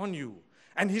be upon you,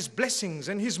 and His blessings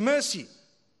and His mercy.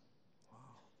 Wow.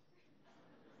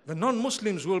 The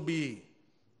non-Muslims will be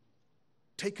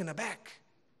taken aback.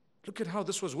 Look at how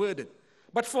this was worded.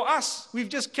 But for us, we've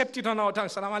just kept it on our tongue.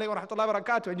 Assalamu alaikum wa rahmatullahi wa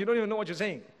barakatuh. And you don't even know what you're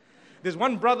saying. There's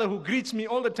one brother who greets me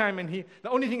all the time, and the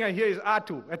only thing I hear is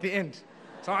atu at the end.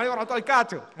 Assalamu alaikum wa rahmatullahi wa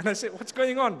barakatuh. And I say, what's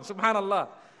going on? Subhanallah.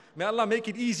 May Allah make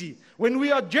it easy. When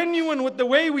we are genuine with the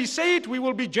way we say it, we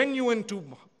will be genuine to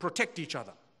protect each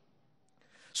other.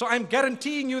 So I'm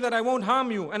guaranteeing you that I won't harm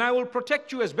you, and I will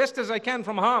protect you as best as I can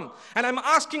from harm. And I'm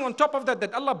asking on top of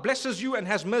that Allah blesses you and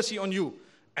has mercy on you.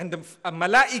 And the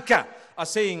malaika are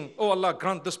saying, oh Allah,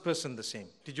 grant this person the same.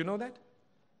 Did you know that?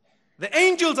 The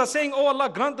angels are saying, oh Allah,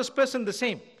 grant this person the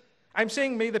same. I'm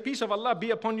saying, may the peace of Allah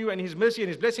be upon you and His mercy and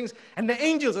His blessings. And the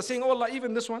angels are saying, oh Allah,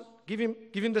 even this one, give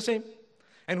him the same.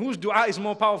 And whose dua is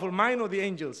more powerful, mine or the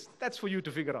angels? That's for you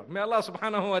to figure out. May Allah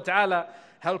subhanahu wa ta'ala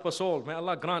help us all. May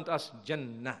Allah grant us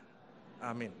Jannah.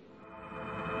 Ameen.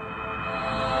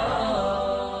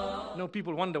 You know,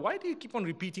 people wonder, why do you keep on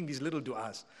repeating these little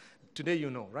du'as? Today you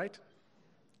know, right?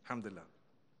 Alhamdulillah.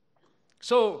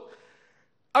 So,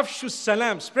 afshu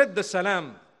salam, spread the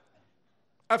salam.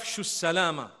 Afshu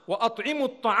salama wa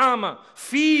at'imu ta'ama,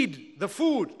 feed the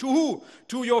food. To who?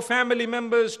 To your family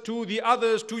members, to the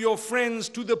others, to your friends,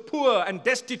 to the poor and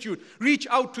destitute. Reach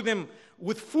out to them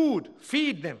with food.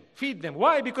 Feed them. Feed them.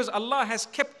 Why? Because Allah has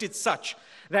kept it such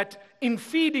that in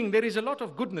feeding there is a lot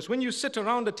of goodness. When you sit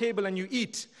around a table and you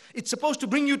eat, it's supposed to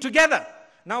bring you together.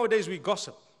 Nowadays we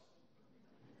gossip.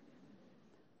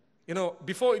 You know,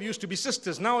 before it used to be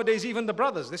sisters, nowadays even the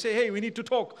brothers, they say, hey, we need to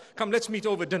talk. Come, let's meet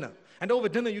over dinner. And over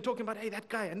dinner you're talking about, hey, that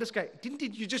guy and this guy. Didn't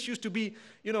it, you just used to be,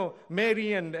 you know,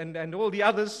 Mary and all the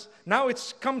others. Now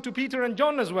it's come to Peter and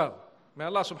John as well. May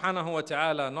Allah subhanahu wa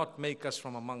ta'ala not make us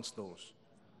from amongst those.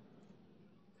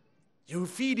 You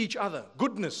feed each other,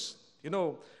 goodness, you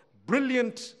know,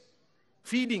 brilliant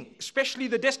feeding, especially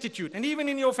the destitute, and even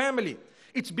in your family.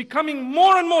 It's becoming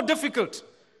more and more difficult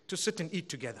to sit and eat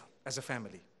together as a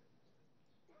family.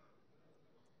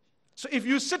 So if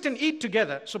you sit and eat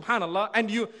together, subhanallah,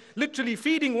 and you literally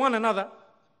feeding one another,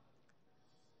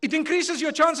 it increases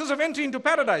your chances of entry into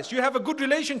paradise. You have a good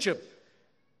relationship.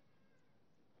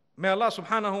 May Allah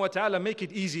subhanahu wa ta'ala make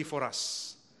it easy for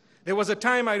us. There was a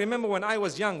time, I remember when I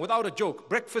was young, without a joke,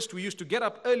 breakfast, we used to get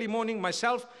up early morning,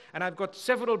 myself, and I've got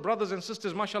several brothers and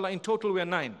sisters, mashallah, in total we're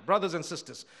 9, brothers and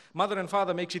sisters. Mother and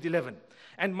father makes it 11.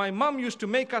 And my mum used to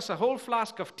make us a whole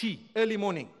flask of tea early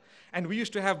morning. And we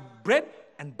used to have bread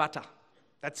and butter.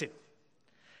 That's it.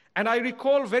 And I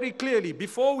recall very clearly,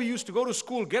 before we used to go to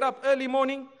school, get up early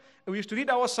morning, we used to read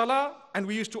our salah, and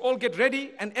we used to all get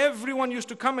ready, and everyone used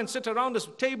to come and sit around this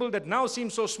table that now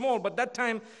seems so small, but that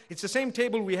time, it's the same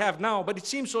table we have now, but it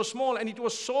seems so small, and it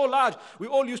was so large. We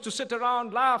all used to sit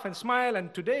around, laugh and smile,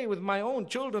 and today with my own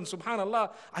children, subhanallah,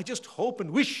 I just hope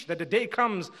and wish that the day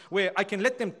comes where I can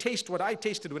let them taste what I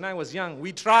tasted when I was young.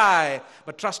 We try,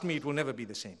 but trust me, it will never be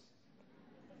the same.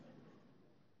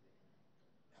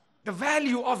 The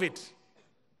value of it,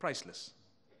 priceless.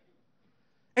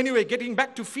 Anyway, getting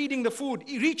back to feeding the food,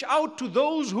 reach out to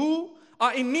those who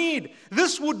are in need.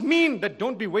 This would mean that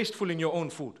don't be wasteful in your own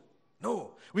food.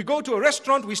 No. We go to a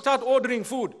restaurant, we start ordering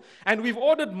food, and we've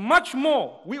ordered much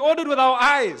more. We ordered with our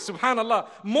eyes, subhanallah,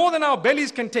 more than our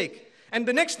bellies can take. And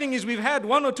the next thing is we've had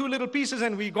 1 or 2 little pieces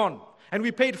and we're gone. And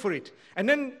we paid for it. And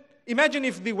then imagine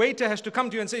if the waiter has to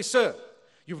come to you and say, sir,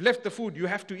 you've left the food, you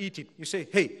have to eat it. You say,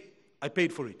 hey, I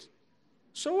paid for it.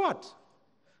 So what?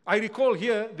 I recall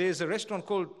here, there's a restaurant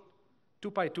called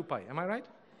Tupai. Am I right?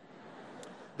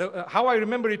 How I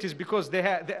remember it is because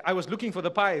I was looking for the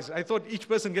pies. I thought each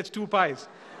person gets 2 pies.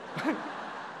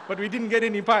 But we didn't get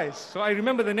any pies. So I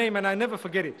remember the name and I never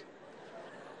forget it.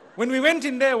 When we went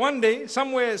in there one day,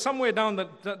 somewhere down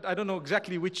I don't know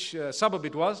exactly which suburb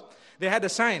it was, they had a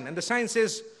sign. And the sign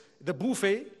says, the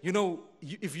buffet, you know,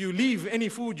 if you leave any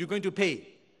food, you're going to pay.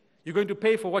 You're going to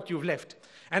pay for what you've left.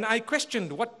 And I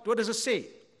questioned, what does it say?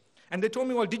 And they told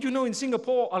me, well, did you know in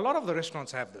Singapore, a lot of the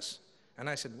restaurants have this? And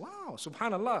I said, wow,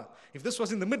 subhanallah, if this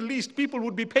was in the Middle East, people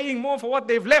would be paying more for what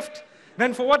they've left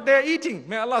than for what they're eating.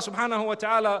 May Allah subhanahu wa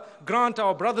ta'ala grant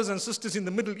our brothers and sisters in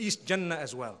the Middle East Jannah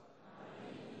as well.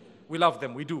 We love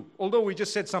them, we do. Although we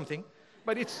just said something,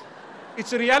 but it's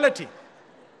a reality.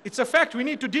 It's a fact, we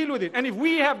need to deal with it. And if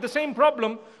we have the same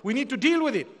problem, we need to deal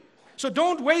with it. So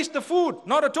don't waste the food,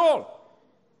 not at all.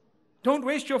 Don't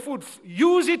waste your food.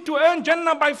 Use it to earn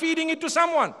Jannah by feeding it to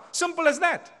someone. Simple as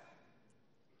that.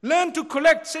 Learn to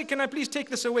collect. Say, can I please take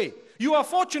this away? You are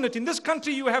fortunate. In this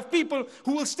country, you have people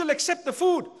who will still accept the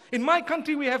food. In my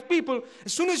country, we have people,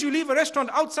 as soon as you leave a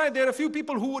restaurant outside, there are a few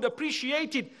people who would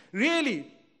appreciate it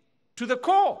really to the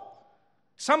core.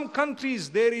 Some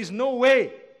countries, there is no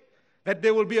way that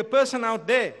there will be a person out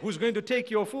there who's going to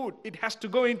take your food. It has to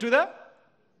go into the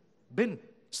bin.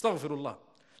 Astaghfirullah.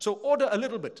 So order a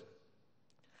little bit.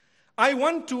 I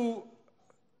want to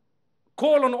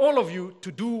call on all of you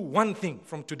to do one thing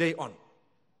from today on.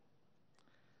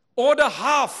 Order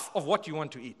half of what you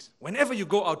want to eat whenever you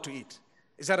go out to eat.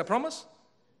 Is that a promise?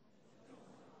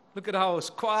 Look at how it's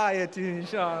quiet,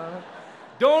 inshallah.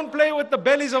 Don't play with the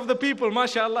bellies of the people,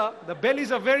 mashallah. The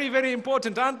bellies are very, very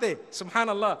important, aren't they?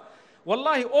 Subhanallah.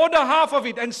 Wallahi, order half of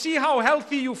it and see how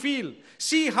healthy you feel.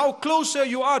 See how closer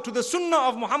you are to the sunnah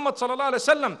of Muhammad sallallahu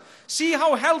alaihi wasallam. See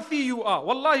how healthy you are.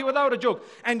 Wallahi, without a joke.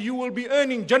 And you will be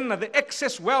earning Jannah. The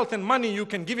excess wealth and money, you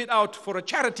can give it out for a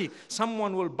charity.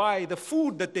 Someone will buy the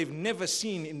food that they've never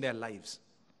seen in their lives.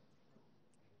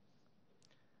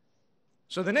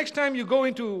 So the next time you go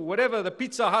into whatever, the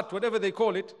Pizza Hut, whatever they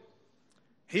call it,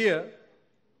 here,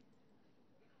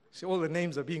 see all the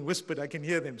names are being whispered, I can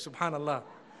hear them, subhanallah.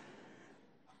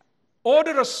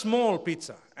 Order a small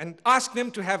pizza and ask them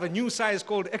to have a new size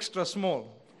called extra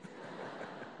small.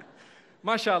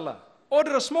 MashaAllah.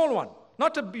 Order a small one.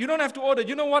 You don't have to order,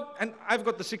 you know what? And I've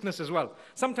got the sickness as well.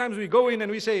 Sometimes we go in and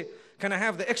we say, can I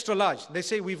have the extra large? They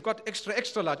say, we've got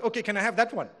extra large. Okay, can I have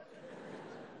that one?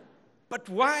 But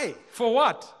why? For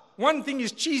what? One thing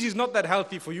is, cheese is not that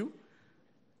healthy for you.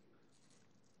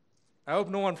 I hope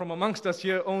no one from amongst us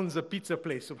here owns a pizza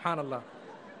place, subhanallah.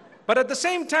 But at the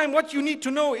same time, what you need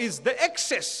to know is the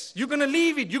excess. You're going to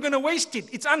leave it, you're going to waste it,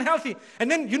 it's unhealthy.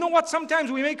 And then, you know what, sometimes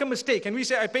we make a mistake and we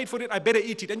say, I paid for it, I better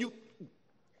eat it. And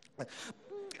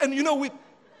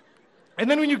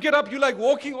then when you get up, you're like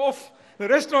walking off the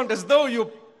restaurant as though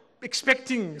you're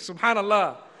expecting,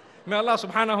 subhanallah. May Allah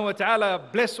subhanahu wa ta'ala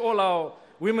bless all our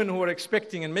women who are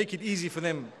expecting and make it easy for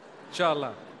them,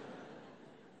 inshallah.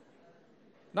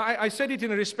 Now, I said it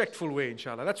in a respectful way,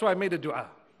 inshallah. That's why I made a dua.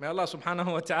 May Allah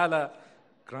subhanahu wa ta'ala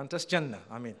grant us Jannah.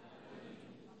 Ameen.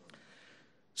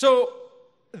 So,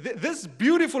 this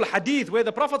beautiful hadith where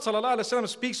the Prophet sallallahu alaihi wasallam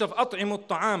speaks of at'imut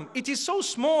ta'am, it is so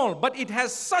small, but it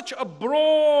has such a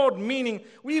broad meaning.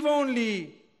 We've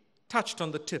only touched on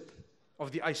the tip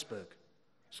of the iceberg.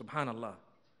 Subhanallah.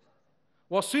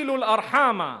 Wasilul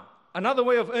arhama, another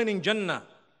way of earning Jannah.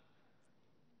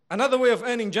 Another way of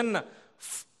earning Jannah.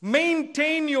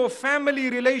 Maintain your family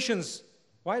relations.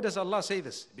 Why does Allah say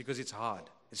this? Because it's hard.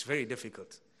 It's very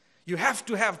difficult. You have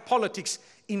to have politics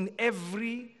in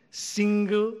every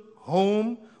single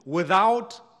home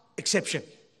without exception.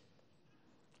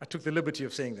 I took the liberty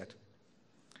of saying that.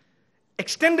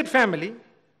 Extended family,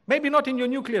 maybe not in your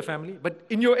nuclear family, but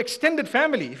in your extended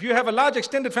family, if you have a large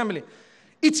extended family,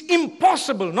 it's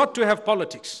impossible not to have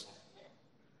politics.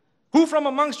 Who from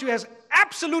amongst you has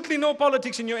absolutely no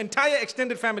politics in your entire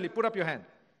extended family? Put up your hand.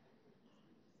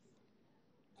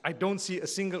 I don't see a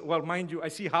single, well, mind you, I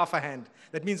see half a hand.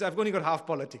 That means I've only got half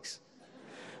politics.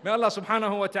 May Allah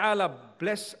subhanahu wa ta'ala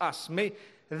bless us.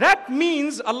 That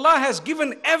means Allah has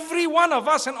given every one of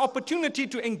us an opportunity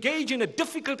to engage in a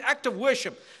difficult act of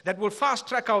worship that will fast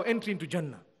track our entry into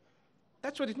Jannah.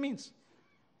 That's what it means.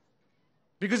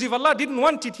 Because if Allah didn't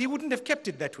want it, He wouldn't have kept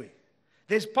it that way.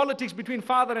 There's politics between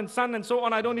father and son and so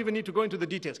on. I don't even need to go into the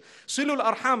details. Silul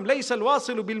arham laysa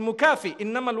alwasilu bil mukafi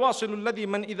innama alwasilu alladhi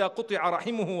man idha quti'a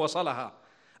rahimuhu wasalaha.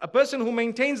 A person who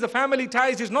maintains the family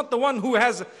ties is not the one who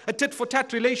has a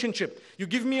tit-for-tat relationship. You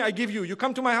give me, I give you. You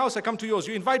come to my house, I come to yours.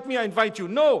 You invite me, I invite you.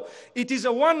 No, it is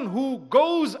a one who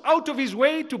goes out of his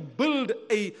way to build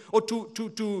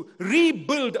to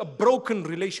rebuild a broken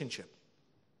relationship.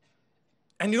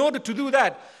 And in order to do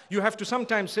that, you have to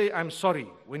sometimes say, I'm sorry,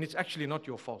 when it's actually not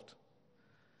your fault.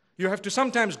 You have to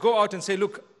sometimes go out and say,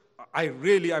 look,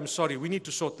 I'm sorry, we need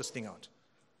to sort this thing out.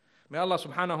 May Allah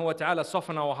subhanahu wa ta'ala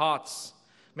soften our hearts.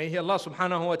 May Allah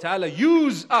subhanahu wa ta'ala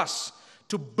use us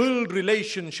to build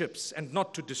relationships and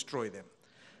not to destroy them.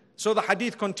 So the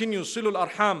hadith continues, Silul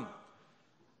Arham.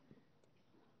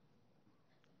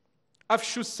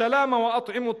 Afshu salama wa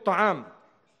at'imu ta'am.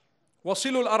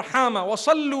 وَصِلُوا الْأَرْحَامَ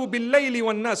وَصَلُّوا بِاللَّيْلِ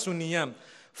وَالنَّاسُ نِيَامٌ.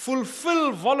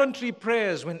 Fulfill voluntary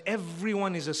prayers when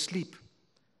everyone is asleep.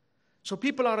 So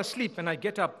people are asleep and I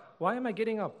get up. Why am I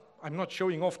getting up? I'm not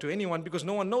showing off to anyone because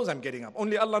no one knows I'm getting up.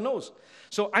 Only Allah knows.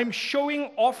 So I'm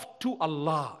showing off to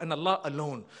Allah and Allah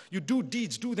alone. You do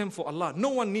deeds, do them for Allah. No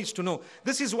one needs to know.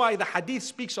 This is why the hadith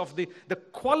speaks of the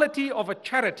quality of a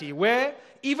charity where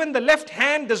even the left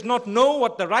hand does not know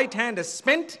what the right hand has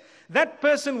spent. That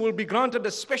person will be granted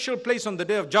a special place on the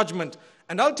Day of Judgment.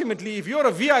 And ultimately, if you're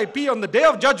a VIP on the Day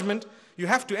of Judgment, you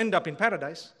have to end up in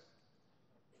paradise.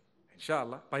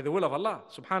 Inshallah, by the will of Allah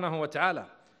subhanahu wa ta'ala.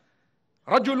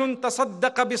 رَجُلٌ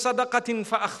تَصَدَّقَ بِصَدَقَةٍ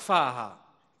فَأَخْفَاهَا.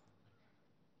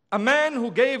 A man who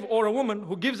gave, or a woman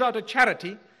who gives out a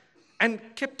charity and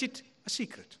kept it a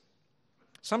secret.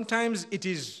 Sometimes it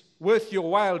is worth your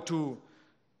while to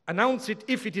announce it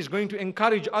if it is going to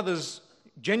encourage others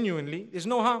genuinely. There's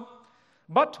no harm.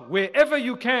 But wherever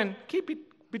you can, keep it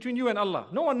between you and Allah.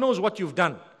 No one knows what you've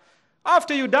done.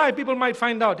 After you die, people might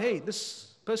find out, hey,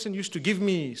 this person used to give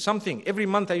me something. Every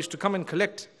month I used to come and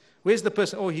collect. Where's the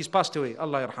person? Oh, he's passed away.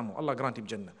 Allah yarhamu. Allah grant him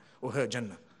Jannah or her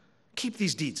Jannah. Keep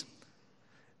these deeds.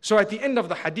 So at the end of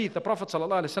the hadith, the Prophet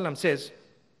ﷺ says,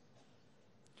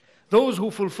 those who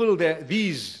fulfill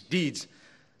these deeds,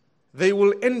 they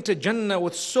will enter Jannah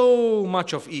with so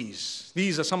much of ease.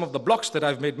 These are some of the blocks that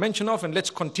I've made mention of, and let's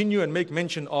continue and make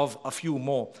mention of a few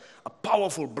more. A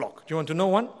powerful block. Do you want to know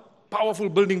one? Powerful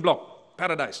building block.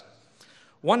 Paradise.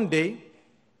 One day,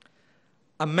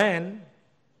 a man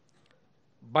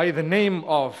by the name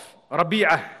of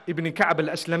Rabi'ah ibn Ka'b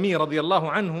al-Aslami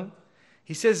radiyallahu anhu,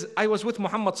 he says, I was with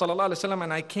Muhammad sallallahu alaihi wasallam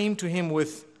and I came to him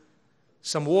with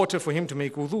some water for him to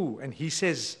make wudu, and he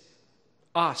says,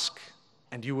 ask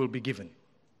and you will be given.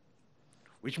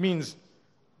 Which means,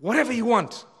 whatever you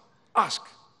want, ask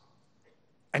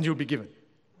and you'll be given.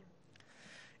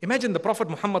 Imagine the Prophet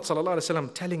Muhammad sallallahu alaihi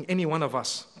wasallam telling any one of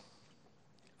us,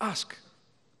 ask,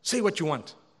 say what you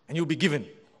want and you'll be given.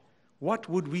 What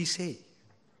would we say?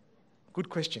 Good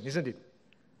question, isn't it?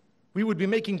 We would be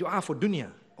making dua for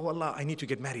dunya. Oh Allah, I need to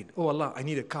get married. Oh Allah, I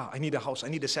need a car, I need a house, I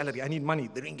need a salary, I need money.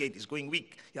 The ringgit is going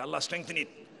weak. Ya Allah, strengthen it.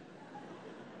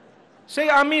 Say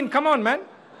Ameen, come on man.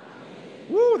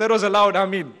 Woo, that was a loud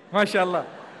Ameen. MashaAllah.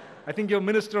 I think your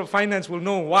Minister of Finance will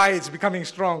know why it's becoming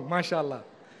strong. MashaAllah.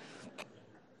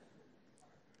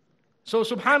 So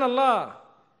subhanallah,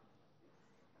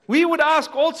 we would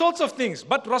ask all sorts of things.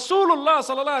 But Rasulullah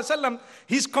sallallahu alaihi wasallam,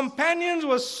 his companions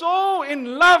were so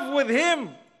in love with him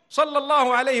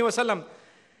sallallahu alaihi wasallam.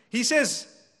 He says,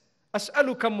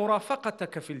 أسألك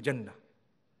مرافقتك في الجنة.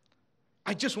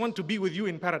 I just want to be with you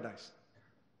in paradise.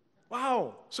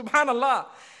 Wow, subhanallah.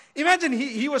 Imagine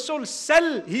he was told,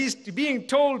 sell, he's being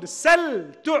told, sell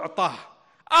tu'tah.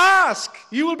 Ask,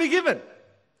 you will be given.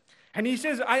 And he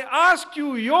says, I ask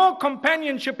you your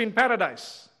companionship in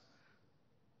paradise.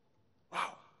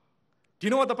 Wow. Do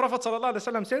you know what the Prophet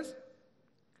ﷺ says?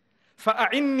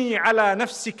 فَأَعِنِّي عَلَى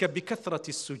نَفْسِكَ بِكَثْرَةِ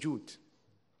السُّجُودِ.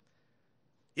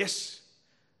 Yes.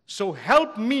 So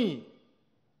help me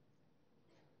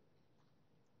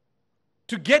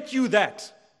to get you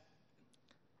that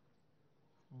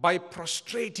by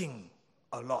prostrating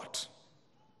a lot.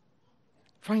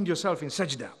 Find yourself in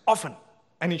sajda often,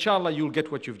 and inshallah you'll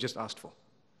get what you've just asked for.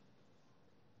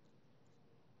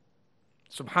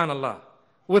 Subhanallah.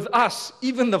 With us,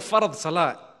 even the farad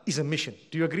salah is a mission.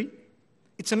 Do you agree?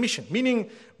 It's a mission. Meaning,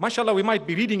 mashallah, we might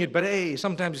be reading it, but hey,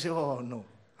 sometimes you say, oh no,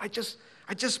 I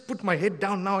just put my head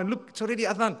down now and look, it's already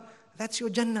adhan. That's your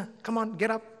Jannah. Come on,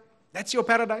 get up. That's your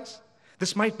paradise.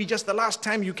 This might be just the last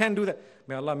time you can do that.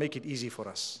 May Allah make it easy for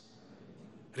us.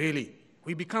 Really,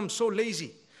 we become so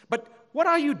lazy. But what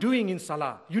are you doing in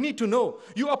salah? You need to know.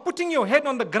 You are putting your head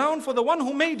on the ground for the one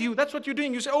who made you. That's what you're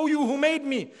doing. You say, oh, you who made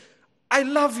me. I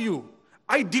love you.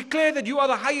 I declare that you are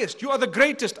the highest. You are the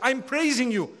greatest. I'm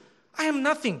praising you. I am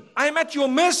nothing. I am at your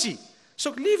mercy.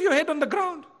 So leave your head on the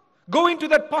ground. Go into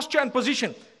that posture and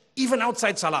position, even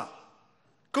outside salah.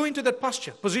 Go into that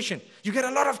posture, position. You get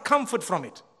a lot of comfort from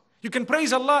it. You can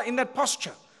praise Allah in that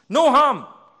posture. No harm.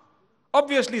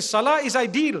 Obviously, salah is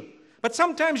ideal. But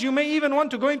sometimes you may even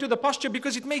want to go into the posture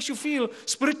because it makes you feel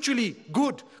spiritually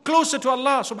good, closer to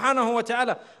Allah subhanahu wa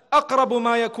ta'ala. أَقْرَبُ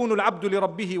مَا يَكُونُ الْعَبْدُ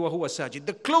لِرَبِّهِ وَهُوَ سَاجِدٌ.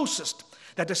 The closest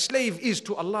that a slave is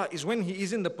to Allah is when he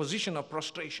is in the position of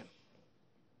prostration.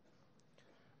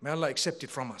 May Allah accept it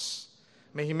from us.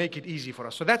 May He make it easy for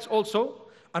us. So that's also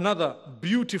another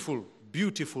beautiful,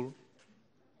 beautiful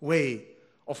way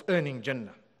of earning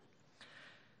Jannah.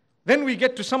 Then we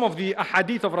get to some of the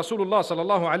ahadith of Rasulullah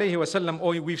sallallahu alayhi wasallam,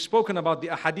 or we've spoken about the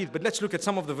ahadith, but let's look at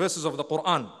some of the verses of the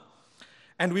Quran.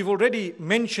 And we've already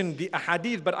mentioned the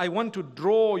ahadith, but I want to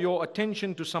draw your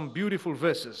attention to some beautiful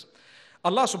verses.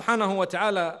 Allah subhanahu wa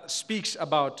ta'ala speaks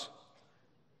about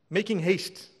making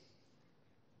haste,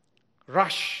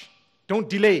 rush, don't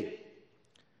delay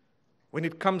when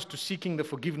it comes to seeking the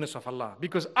forgiveness of Allah.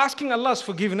 Because asking Allah's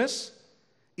forgiveness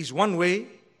is one way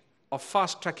of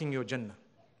fast-tracking your Jannah.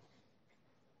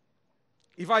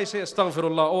 If I say,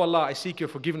 Astaghfirullah, oh Allah, I seek your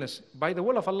forgiveness, by the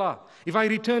will of Allah. If I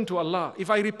return to Allah, if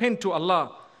I repent to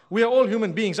Allah, we are all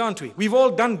human beings, aren't we? We've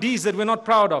all done deeds that we're not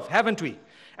proud of, haven't we?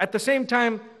 At the same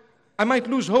time, I might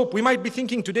lose hope. We might be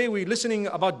thinking today we're listening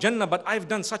about Jannah, but I've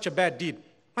done such a bad deed.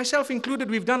 Myself included,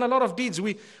 we've done a lot of deeds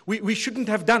we shouldn't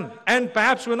have done, and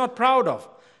perhaps we're not proud of,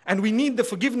 and we need the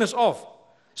forgiveness of.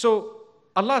 So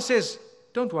Allah says,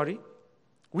 don't worry,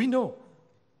 we know.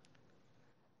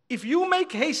 If you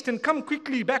make haste and come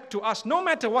quickly back to us, no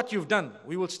matter what you've done,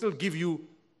 we will still give you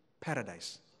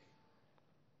paradise.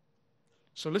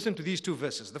 So listen to these two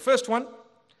verses. The first one,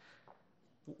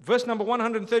 verse number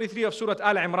 133 of Surah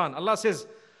Al-Imran. Allah says,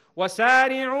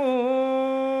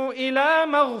 وَسَارِعُوا إِلَى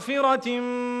مَغْفِرَةٍ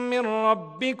مِّن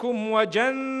رَبِّكُمْ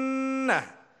وَجَنَّةٍ.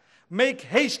 Make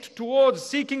haste towards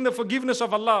seeking the forgiveness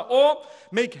of Allah, or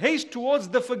make haste towards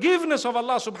the forgiveness of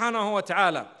Allah subhanahu wa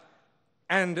ta'ala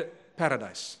and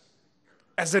paradise.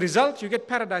 As a result, you get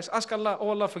paradise. Ask Allah, oh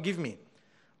Allah, forgive me.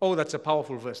 Oh, that's a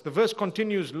powerful verse. The verse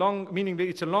continues long, meaning that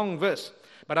it's a long verse,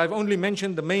 but I've only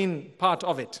mentioned the main part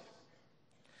of it.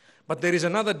 But there is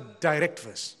another direct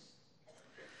verse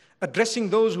addressing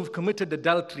those who've committed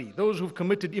adultery, those who've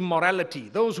committed immorality,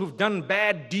 those who've done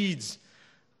bad deeds.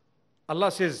 Allah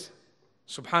says,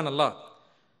 Subhanallah,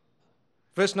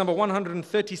 verse number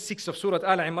 136 of Surah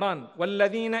Al-Imran,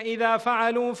 وَالَّذِينَ إِذَا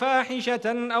فَعَلُوا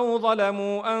فَاحِشَةً أَوْ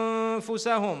ظَلَمُوا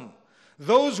أَنفُسَهُمْ.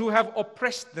 Those who have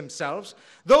oppressed themselves,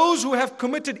 those who have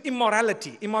committed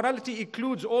immorality. Immorality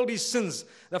includes all these sins,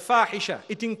 the fahisha.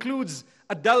 It includes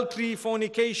adultery,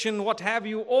 fornication, what have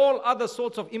you, all other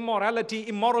sorts of immorality,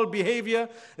 immoral behavior,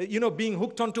 being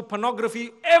hooked onto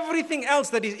pornography. Everything else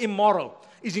that is immoral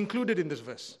is included in this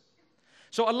verse.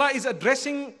 So Allah is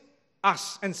addressing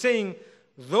us and saying,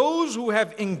 those who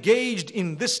have engaged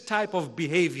in this type of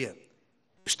behavior,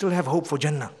 you still have hope for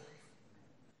Jannah.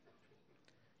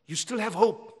 You still have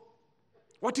hope.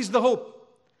 What is the hope?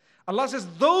 Allah says,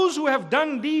 those who have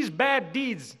done these bad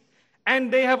deeds and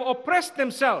they have oppressed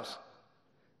themselves,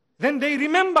 then they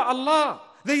remember Allah.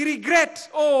 They regret,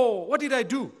 oh, what did I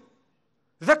do?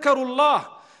 ذَكَرُوا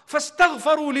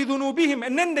فَاسْتَغْفَرُوا لِذُنُوبِهِمْ.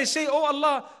 And then they say, oh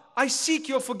Allah, I seek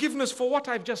your forgiveness for what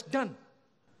I've just done.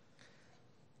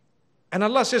 And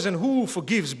Allah says, and who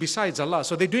forgives besides Allah?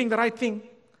 So they're doing the right thing.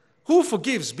 Who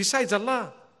forgives besides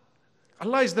Allah?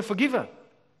 Allah is the forgiver.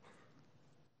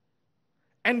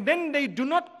 And then they do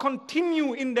not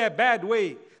continue in their bad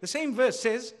way. The same verse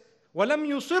says, وَلَمْ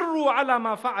يُصِرُّوا عَلَى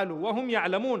مَا فَعَلُوا وَهُمْ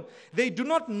يَعْلَمُونَ. They do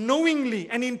not knowingly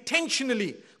and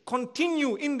intentionally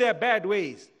continue in their bad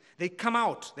ways. They come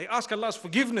out, they ask Allah's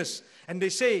forgiveness, and they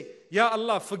say, Ya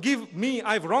Allah, forgive me,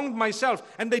 I've wronged myself.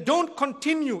 And they don't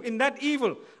continue in that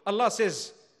evil. Allah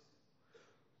says,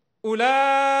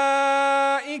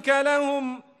 أُولَٰئِكَ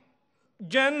لَهُمْ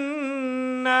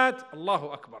جَنَّاتٍ. Allahu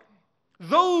Akbar.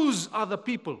 Those are the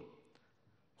people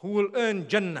who will earn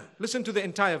Jannah. Listen to the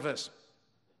entire verse.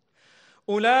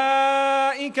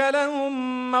 أُولَٰئِكَ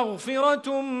لَهُمْ مَغْفِرَةٌ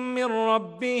مِّن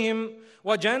رَبِّهِمْ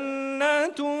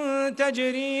وَجَنَّاتٌ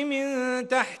تَجْرِي مِن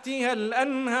تَحْتِهَا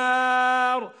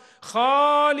الْأَنْهَارُ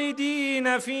خَالِدِينَ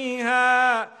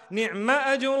فِيهَا نِعْمَ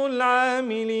أَجْرُ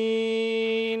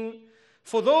الْعَامِلِينَ.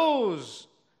 For those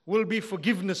will be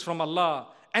forgiveness from Allah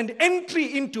and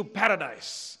entry into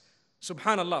paradise.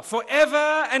 Subhanallah,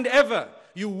 forever and ever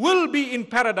you will be in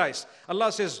paradise.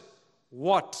 Allah says,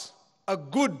 what a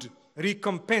good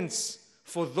recompense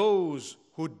for those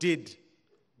who did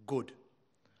good.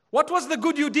 What was the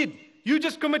good you did? You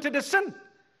just committed a sin.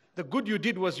 The good you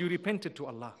did was you repented to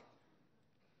Allah.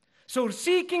 So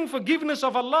seeking forgiveness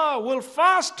of Allah will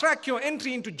fast track your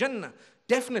entry into Jannah.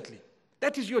 Definitely.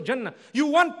 That is your Jannah. You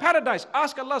want paradise.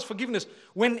 Ask Allah's forgiveness.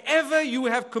 Whenever you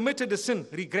have committed a sin,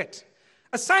 regret.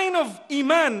 A sign of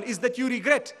Iman is that you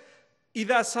regret.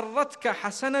 إِذَا سَرَّتْكَ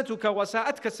حَسَنَتُكَ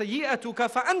وَسَاءَتْكَ سَيِّئَتُكَ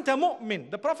فَأَنْتَ مُؤْمِنٌ.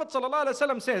 The Prophet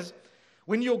ﷺ says,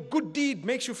 when your good deed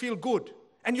makes you feel good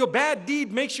and your bad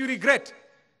deed makes you regret,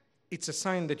 it's a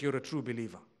sign that you're a true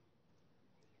believer.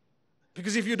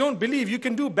 Because if you don't believe, you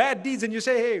can do bad deeds and you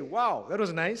say, hey, wow, that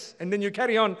was nice. And then you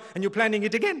carry on and you're planning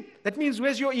it again. That means,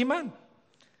 where's your Iman?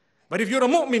 But if you're a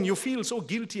mu'min, you feel so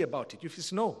guilty about it. You feel,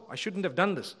 no, I shouldn't have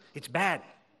done this. It's bad.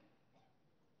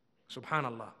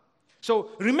 Subhanallah. So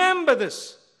remember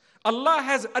this. Allah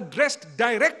has addressed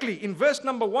directly in verse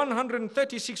number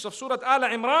 136 of Surah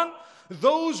Al-Imran,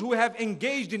 those who have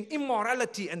engaged in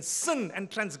immorality and sin and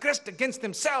transgressed against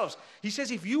themselves. He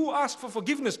says, if you ask for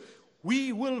forgiveness,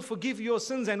 we will forgive your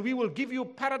sins and we will give you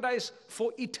paradise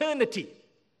for eternity.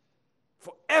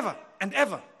 Forever and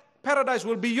ever. Paradise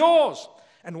will be yours.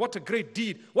 And what a great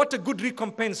deed. What a good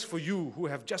recompense for you who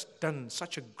have just done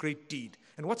such a great deed.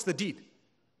 And what's the deed?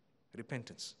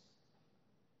 Repentance.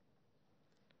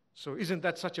 So isn't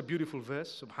that such a beautiful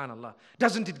verse? Subhanallah.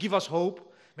 Doesn't it give us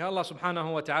hope? May Allah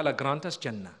subhanahu wa ta'ala grant us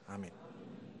Jannah. Ameen.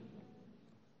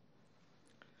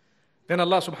 Then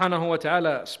Allah subhanahu wa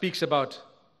ta'ala speaks about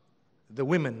the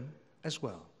women as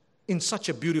well in such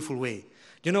a beautiful way.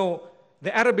 You know,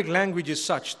 the Arabic language is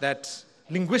such that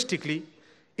linguistically,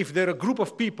 if there are a group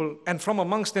of people and from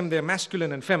amongst them they're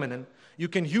masculine and feminine, you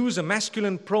can use a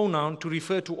masculine pronoun to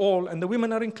refer to all, and the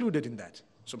women are included in that.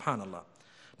 Subhanallah.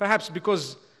 Perhaps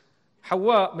because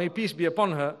Hawa, may peace be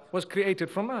upon her, was created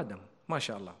from Adam.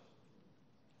 MashaAllah.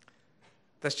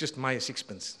 That's just my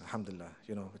sixpence, alhamdulillah.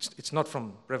 You know, it's not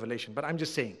from Revelation, but I'm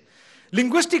just saying.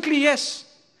 Linguistically, yes.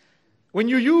 When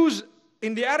you use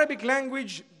in the Arabic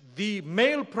language the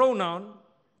male pronoun,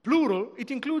 plural, it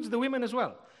includes the women as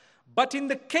well. But in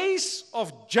the case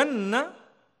of Jannah,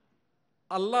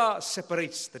 Allah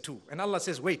separates the two. And Allah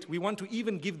says, wait, we want to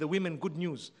even give the women good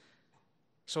news.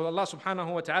 So Allah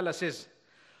subhanahu wa ta'ala says,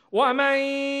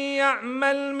 وَمَنْ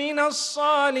يَعْمَلْ مِنَ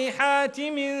الصَّالِحَاتِ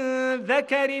مِنْ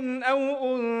ذَكَرٍ أَوْ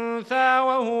أُنْثَى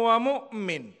وَهُوَ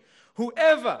مُؤْمِنٌ.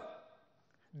 Whoever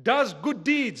does good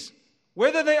deeds,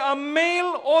 whether they are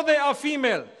male or they are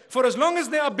female, For as long as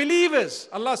they are believers,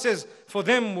 Allah says, for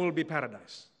them will be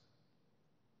paradise.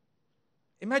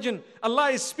 Imagine,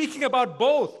 Allah is speaking about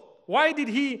both. Why did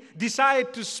He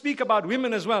decide to speak about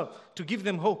women as well? To give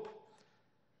them hope.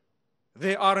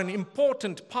 They are an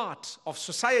important part of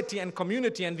society and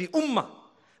community and the ummah.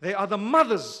 They are the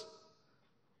mothers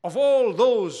of all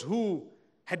those who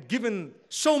had given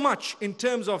so much in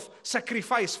terms of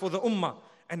sacrifice for the ummah.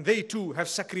 And they too have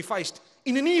sacrificed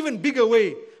in an even bigger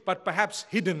way, but perhaps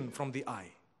hidden from the eye.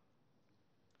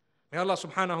 May Allah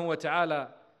subhanahu wa ta'ala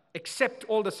accept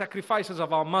all the sacrifices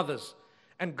of our mothers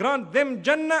and grant them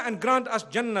Jannah and grant us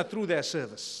Jannah through their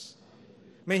service.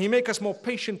 May He make us more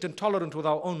patient and tolerant with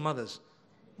our own mothers.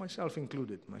 Myself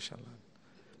included, mashallah.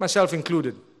 Myself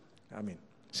included. Ameen.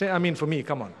 Say Ameen for me,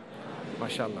 come on.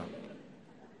 Mashallah.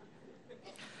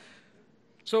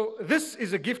 So this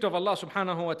is a gift of Allah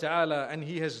subhanahu wa ta'ala, and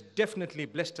He has definitely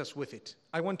blessed us with it.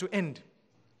 I want to end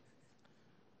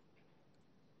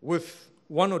with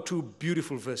one or two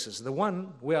beautiful verses. The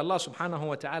one where Allah subhanahu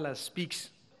wa ta'ala speaks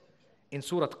in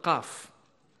Surah Qaf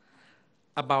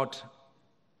about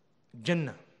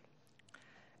Jannah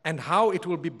and how it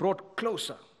will be brought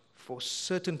closer for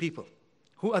certain people.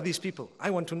 Who are these people?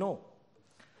 I want to know.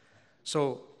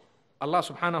 So Allah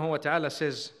subhanahu wa ta'ala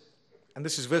says, and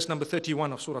this is verse number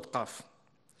 31 of Surah Qaf.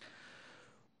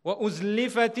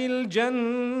 وَأُزْلِفَتِ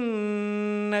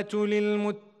الْجَنَّةُ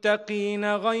لِلْمُتَّقِينَ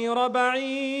غَيْرَ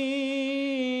بَعِيدٍ.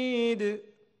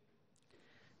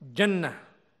 Jannah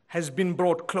has been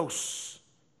brought close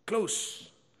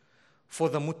for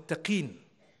the muttaqeen.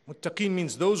 Muttaqeen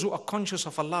means those who are conscious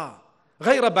of Allah.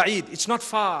 غَيْرَ بَعِيدٍ. It's not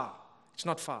far.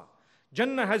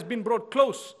 Jannah has been brought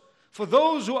close for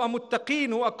those who are muttaqeen,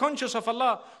 who are conscious of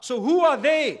Allah. So who are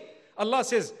they? Allah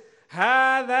says,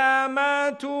 هَذَا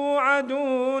مَا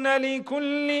تُوعَدُونَ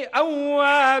لِكُلِّ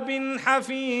أَوَّابٍ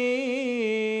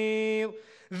حَفِيظٍ.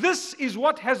 This is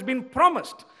what has been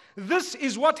promised. This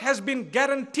is what has been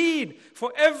guaranteed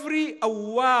for every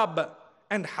awwab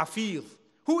and hafiz.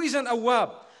 Who is an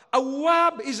awwab?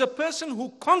 Awwab is a person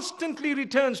who constantly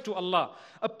returns to Allah,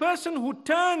 a person who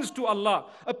turns to Allah,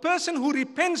 a person who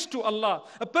repents to Allah,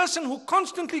 a person who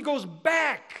constantly goes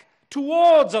back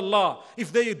towards Allah.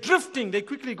 If they are drifting, they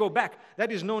quickly go back. That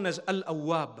is known as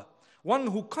al-awwab. One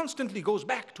who constantly goes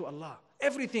back to Allah.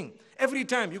 Everything, every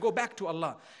time you go back to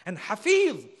Allah. And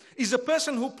hafiz is a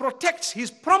person who protects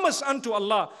his promise unto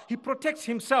Allah. He protects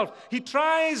himself. He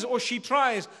tries or she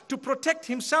tries to protect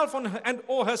himself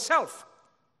or herself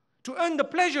to earn the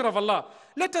pleasure of Allah.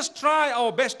 Let us try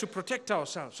our best to protect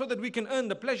ourselves so that we can earn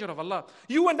the pleasure of Allah.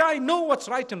 You and I know what's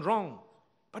right and wrong,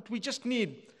 but we just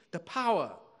need the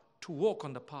power to walk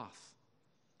on the path,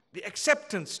 the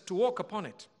acceptance to walk upon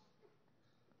it.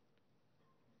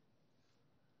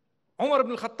 Umar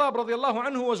ibn al-Khattab radiallahu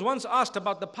anhu was once asked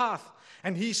about the path,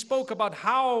 and he spoke about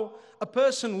how a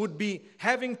person would be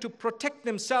having to protect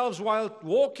themselves while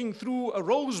walking through a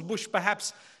rose bush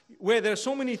perhaps, where there are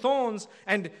so many thorns,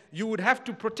 and you would have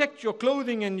to protect your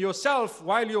clothing and yourself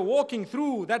while you're walking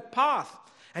through that path.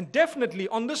 And definitely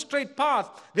on this straight path,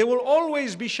 there will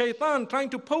always be shaitan trying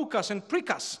to poke us and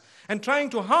prick us and trying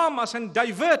to harm us and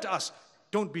divert us.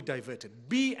 Don't be diverted.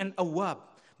 Be an awwab.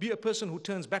 Be a person who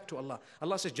turns back to Allah.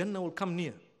 Allah says Jannah will come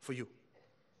near for you.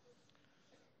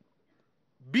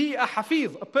 Be a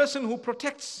hafiz, a person who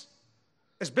protects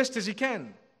as best as he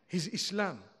can his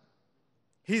Islam,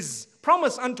 his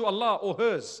promise unto Allah or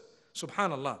hers.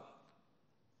 Subhanallah.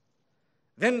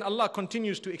 Then Allah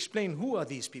continues to explain who are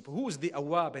these people. Who is the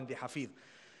awwab and the hafiz?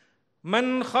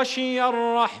 Man khashiya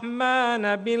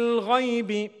ar-Rahman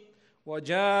bil-ghaybi wa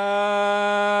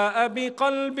jaa'a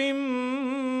bi-qalbin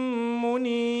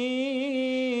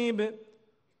munib.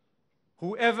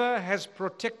 Whoever has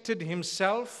protected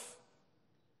himself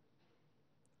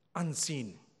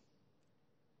unseen.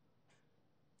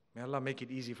 May Allah make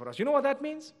it easy for us. You know what that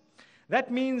means?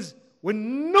 That means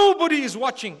when nobody is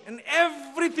watching and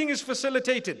everything is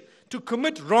facilitated to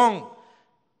commit wrong,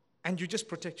 and you just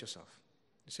protect yourself.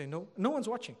 You say, no one's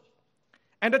watching.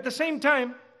 And at the same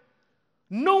time,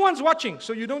 no one's watching,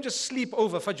 so you don't just sleep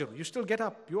over Fajr. You still get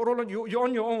up. You're on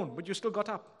your own, but you still got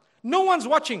up. No one's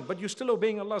watching, but you're still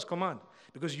obeying Allah's command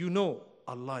because you know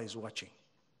Allah is watching.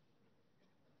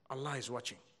 Allah is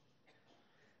watching.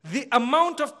 The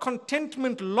amount of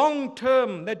contentment long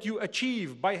term that you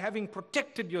achieve by having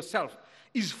protected yourself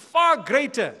is far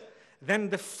greater than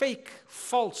the fake,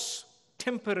 false,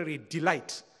 temporary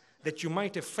delight that you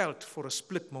might have felt for a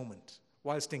split moment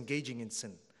whilst engaging in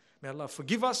sin. May Allah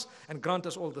forgive us and grant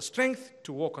us all the strength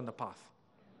to walk on the path.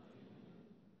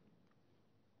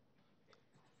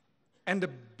 And the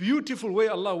beautiful way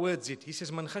Allah words it, He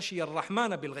says, Man khashiya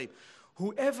ar-Rahmana bil-ghayb.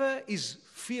 Whoever is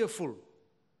fearful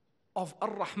of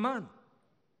Ar-Rahman,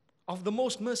 of the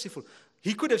most merciful.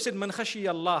 He could have said, Man khashiya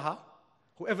Allah,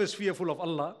 whoever is fearful of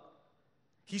Allah.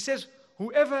 He says,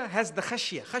 whoever has the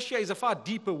khashiyah. Khashiyah is a far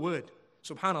deeper word.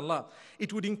 Subhanallah.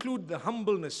 It would include the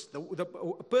humbleness, the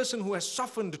person who has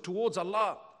softened towards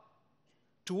Allah,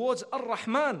 towards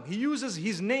Ar-Rahman. He uses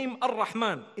his name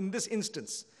Ar-Rahman in this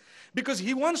instance, because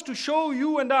he wants to show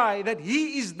you and I that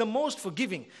he is the most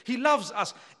forgiving. He loves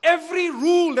us. Every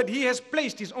rule that he has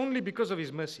placed is only because of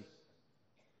his mercy.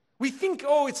 We think,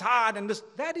 oh, it's hard and this.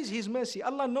 That is his mercy.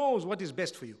 Allah knows what is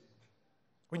best for you.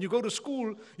 When you go to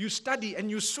school, you study and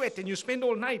you sweat and you spend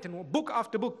all night and book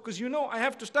after book, because you know I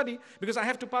have to study because I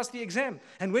have to pass the exam.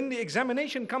 And when the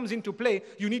examination comes into play,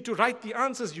 you need to write the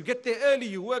answers. You get there early,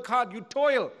 you work hard, you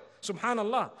toil.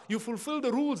 Subhanallah. You fulfill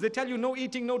the rules. They tell you no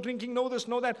eating, no drinking, no this,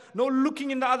 no that, no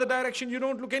looking in the other direction. You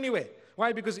don't look anywhere.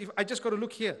 Why? Because if I just got to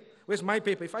look here. Where's my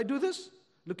paper? If I do this,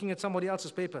 looking at somebody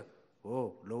else's paper,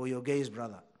 oh, lower your gaze,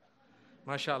 brother.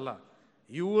 MashaAllah.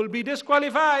 You will be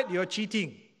disqualified. You're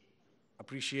cheating.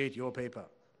 Appreciate your paper.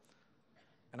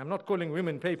 And I'm not calling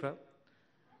women paper,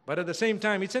 but at the same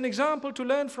time, it's an example to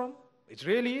learn from. It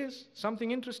really is something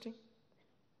interesting.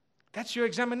 That's your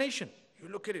examination. You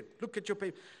look at it, look at your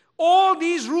paper. All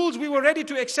these rules, we were ready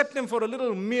to accept them for a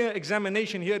little mere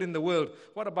examination here in the world.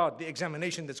 What about the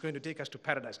examination that's going to take us to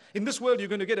paradise? In this world, you're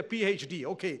going to get a PhD.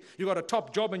 Okay, you got a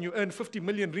top job and you earn 50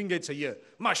 million ringgits a year.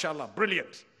 MashaAllah,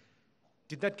 brilliant.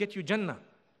 Did that get you Jannah?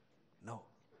 No.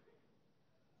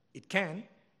 It can,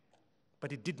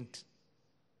 but it didn't.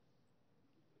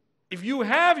 If you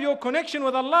have your connection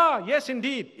with Allah, yes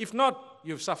indeed. If not,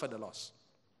 you've suffered a loss.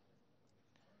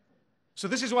 So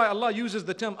this is why Allah uses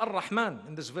the term Ar-Rahman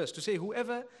in this verse, to say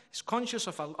whoever is conscious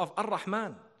of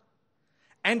Ar-Rahman,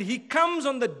 and he comes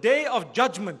on the day of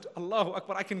judgment. Allahu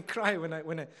Akbar, I can cry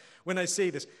when I say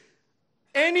this.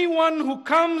 Anyone who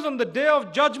comes on the day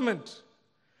of judgment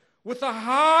with a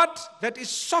heart that is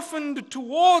softened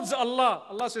towards Allah,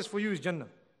 Allah says for you is Jannah.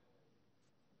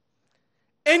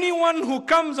 Anyone who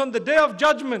comes on the day of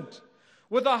judgment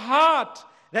with a heart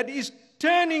that is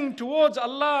turning towards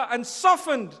Allah and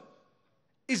softened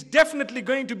is definitely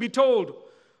going to be told,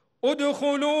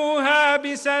 "Udkhuluha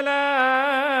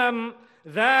bisalam,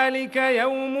 dhalika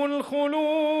yawmul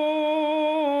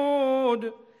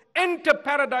khulud." Enter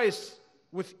paradise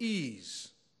with ease.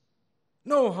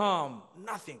 No harm,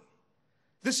 nothing.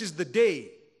 This is the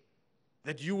day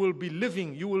that you will be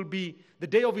living. You will be the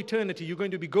day of eternity. You're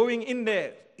going to be going in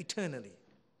there eternally.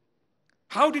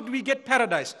 How did we get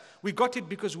paradise? We got it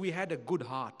because we had a good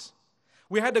heart.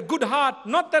 We had a good heart,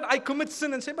 not that I commit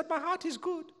sin and say, but my heart is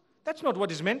good. That's not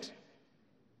what is meant.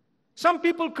 Some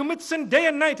people commit sin day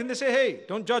and night and they say, hey,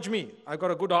 don't judge me. I got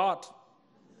a good heart.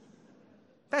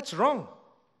 That's wrong.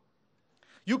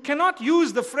 You cannot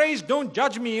use the phrase, don't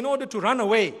judge me, in order to run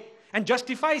away and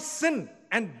justify sin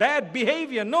and bad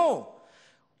behavior. No.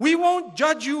 We won't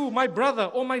judge you, my brother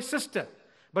or my sister.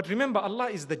 But remember, Allah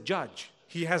is the judge.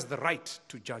 He has the right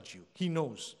to judge you. He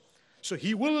knows. So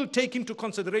He will take into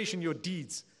consideration your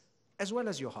deeds as well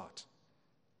as your heart.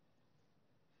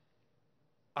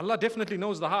 Allah definitely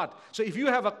knows the heart. So if you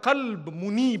have a qalb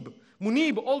munib,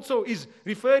 munib also is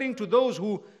referring to those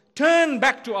who turn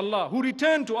back to Allah, who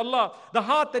return to Allah, the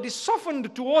heart that is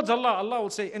softened towards Allah, Allah will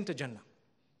say, enter Jannah.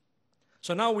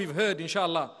 So now we've heard,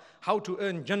 inshallah, how to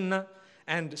earn Jannah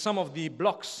and some of the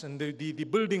blocks and the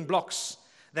building blocks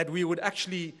that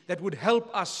would help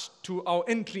us to our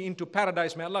entry into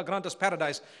paradise. May Allah grant us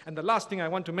paradise. And the last thing I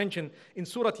want to mention, in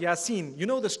Surah Yasin, you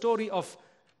know the story of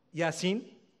Yasin?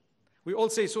 We all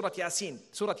say Surah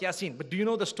Yasin, but do you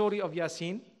know the story of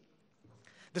Yasin?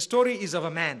 The story is of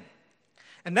a man.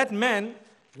 And that man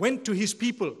went to his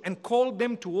people and called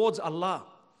them towards Allah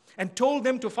and told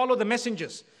them to follow the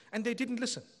messengers. And they didn't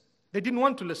listen. They didn't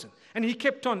want to listen. And he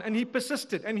kept on and he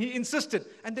persisted and he insisted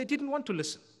and they didn't want to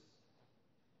listen.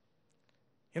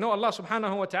 You know, Allah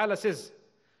subhanahu wa ta'ala says,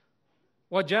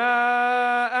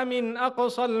 وَجَاءَ مِنْ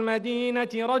أَقْصَى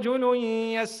الْمَدِينَةِ رَجُلٌ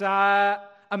يَسْعَى.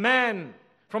 A man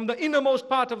from the innermost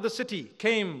part of the city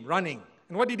came running.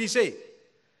 And what did he say?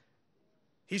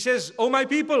 He says, "O my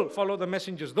people, follow the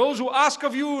messengers. Those who ask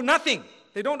of you nothing,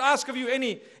 they don't ask of you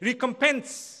any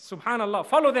recompense, subhanallah,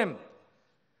 follow them."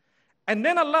 And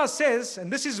then Allah says,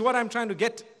 and this is what I'm trying to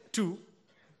get to,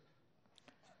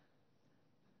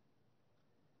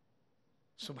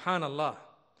 subhanallah,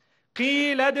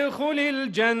 قِيلَ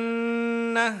ادْخُلِ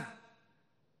الْجَنَّةِ.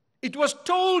 It was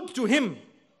told to him,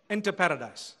 enter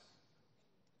paradise.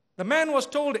 The man was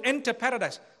told, enter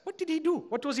paradise. What did he do?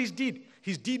 What was his deed?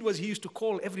 His deed was he used to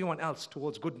call everyone else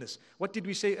towards goodness. What did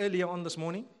we say earlier on this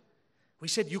morning? We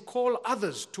said you call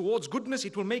others towards goodness,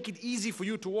 it will make it easy for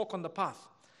you to walk on the path.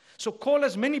 So call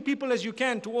as many people as you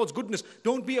can towards goodness.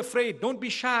 Don't be afraid. Don't be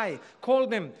shy. Call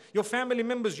them, your family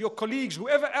members, your colleagues,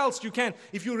 whoever else you can.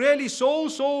 If you're really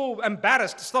so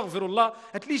embarrassed, astaghfirullah,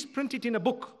 at least print it in a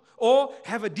book or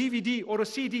have a DVD or a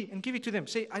CD and give it to them.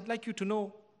 Say, I'd like you to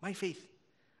know my faith.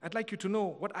 I'd like you to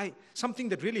know something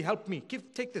that really helped me.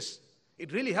 Take this.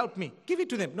 It really helped me. Give it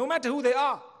to them, no matter who they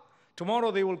are.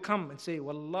 Tomorrow they will come and say,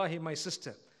 Wallahi, my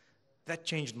sister, that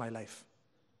changed my life.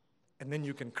 And then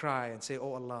you can cry and say,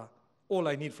 oh Allah, all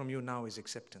I need from you now is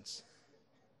acceptance.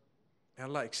 May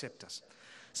Allah accept us.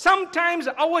 Sometimes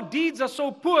our deeds are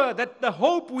so poor that the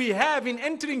hope we have in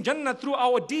entering Jannah through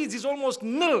our deeds is almost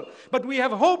nil. But we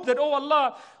have hope that, oh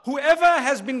Allah, whoever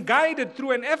has been guided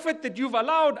through an effort that you've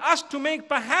allowed us to make,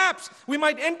 perhaps we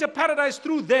might enter paradise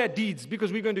through their deeds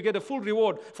because we're going to get a full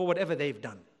reward for whatever they've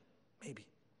done. Maybe.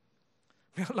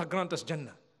 May Allah grant us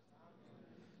Jannah.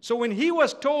 So when he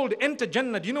was told, enter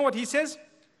Jannah, do you know what he says?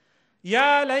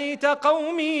 يا ليت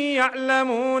قومي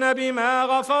يعلمون بما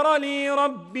غفر لي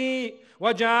ربي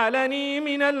وجعلني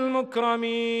من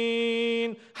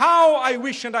المكرمين. How I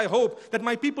wish and I hope that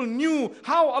my people knew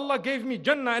how Allah gave me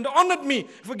Jannah and honored me,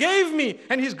 forgave me,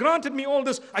 and He's granted me all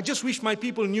this. I just wish my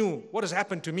people knew what has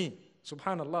happened to me.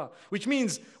 Subhanallah. Which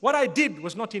means what I did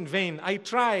was not in vain. I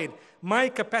tried my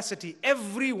capacity.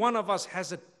 Every one of us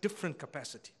has a different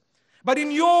capacity. But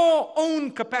in your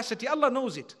own capacity, Allah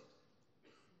knows it.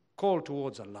 Call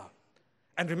towards Allah.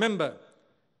 And remember,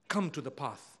 come to the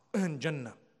path. Earn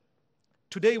Jannah.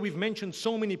 Today we've mentioned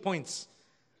so many points.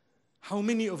 How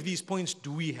many of these points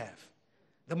do we have?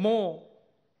 The more,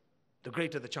 the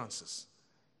greater the chances.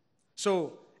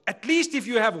 So, at least if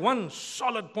you have one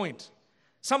solid point,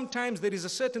 sometimes there is a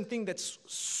certain thing that's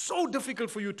so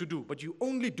difficult for you to do, but you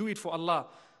only do it for Allah.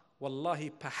 Wallahi,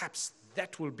 perhaps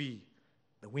that will be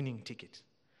the winning ticket.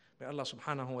 May Allah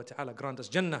subhanahu wa ta'ala grant us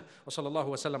Jannah. Wa sallallahu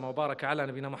wa sallam wa baraka ala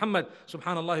nabina Muhammad.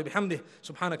 Subhanallah bihamdih.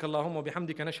 Subhanakallahumma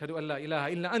bihamdika nashhadu an la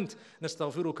ilaha illa ant.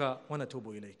 Nastaghfiruka wa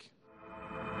natubu ilayk.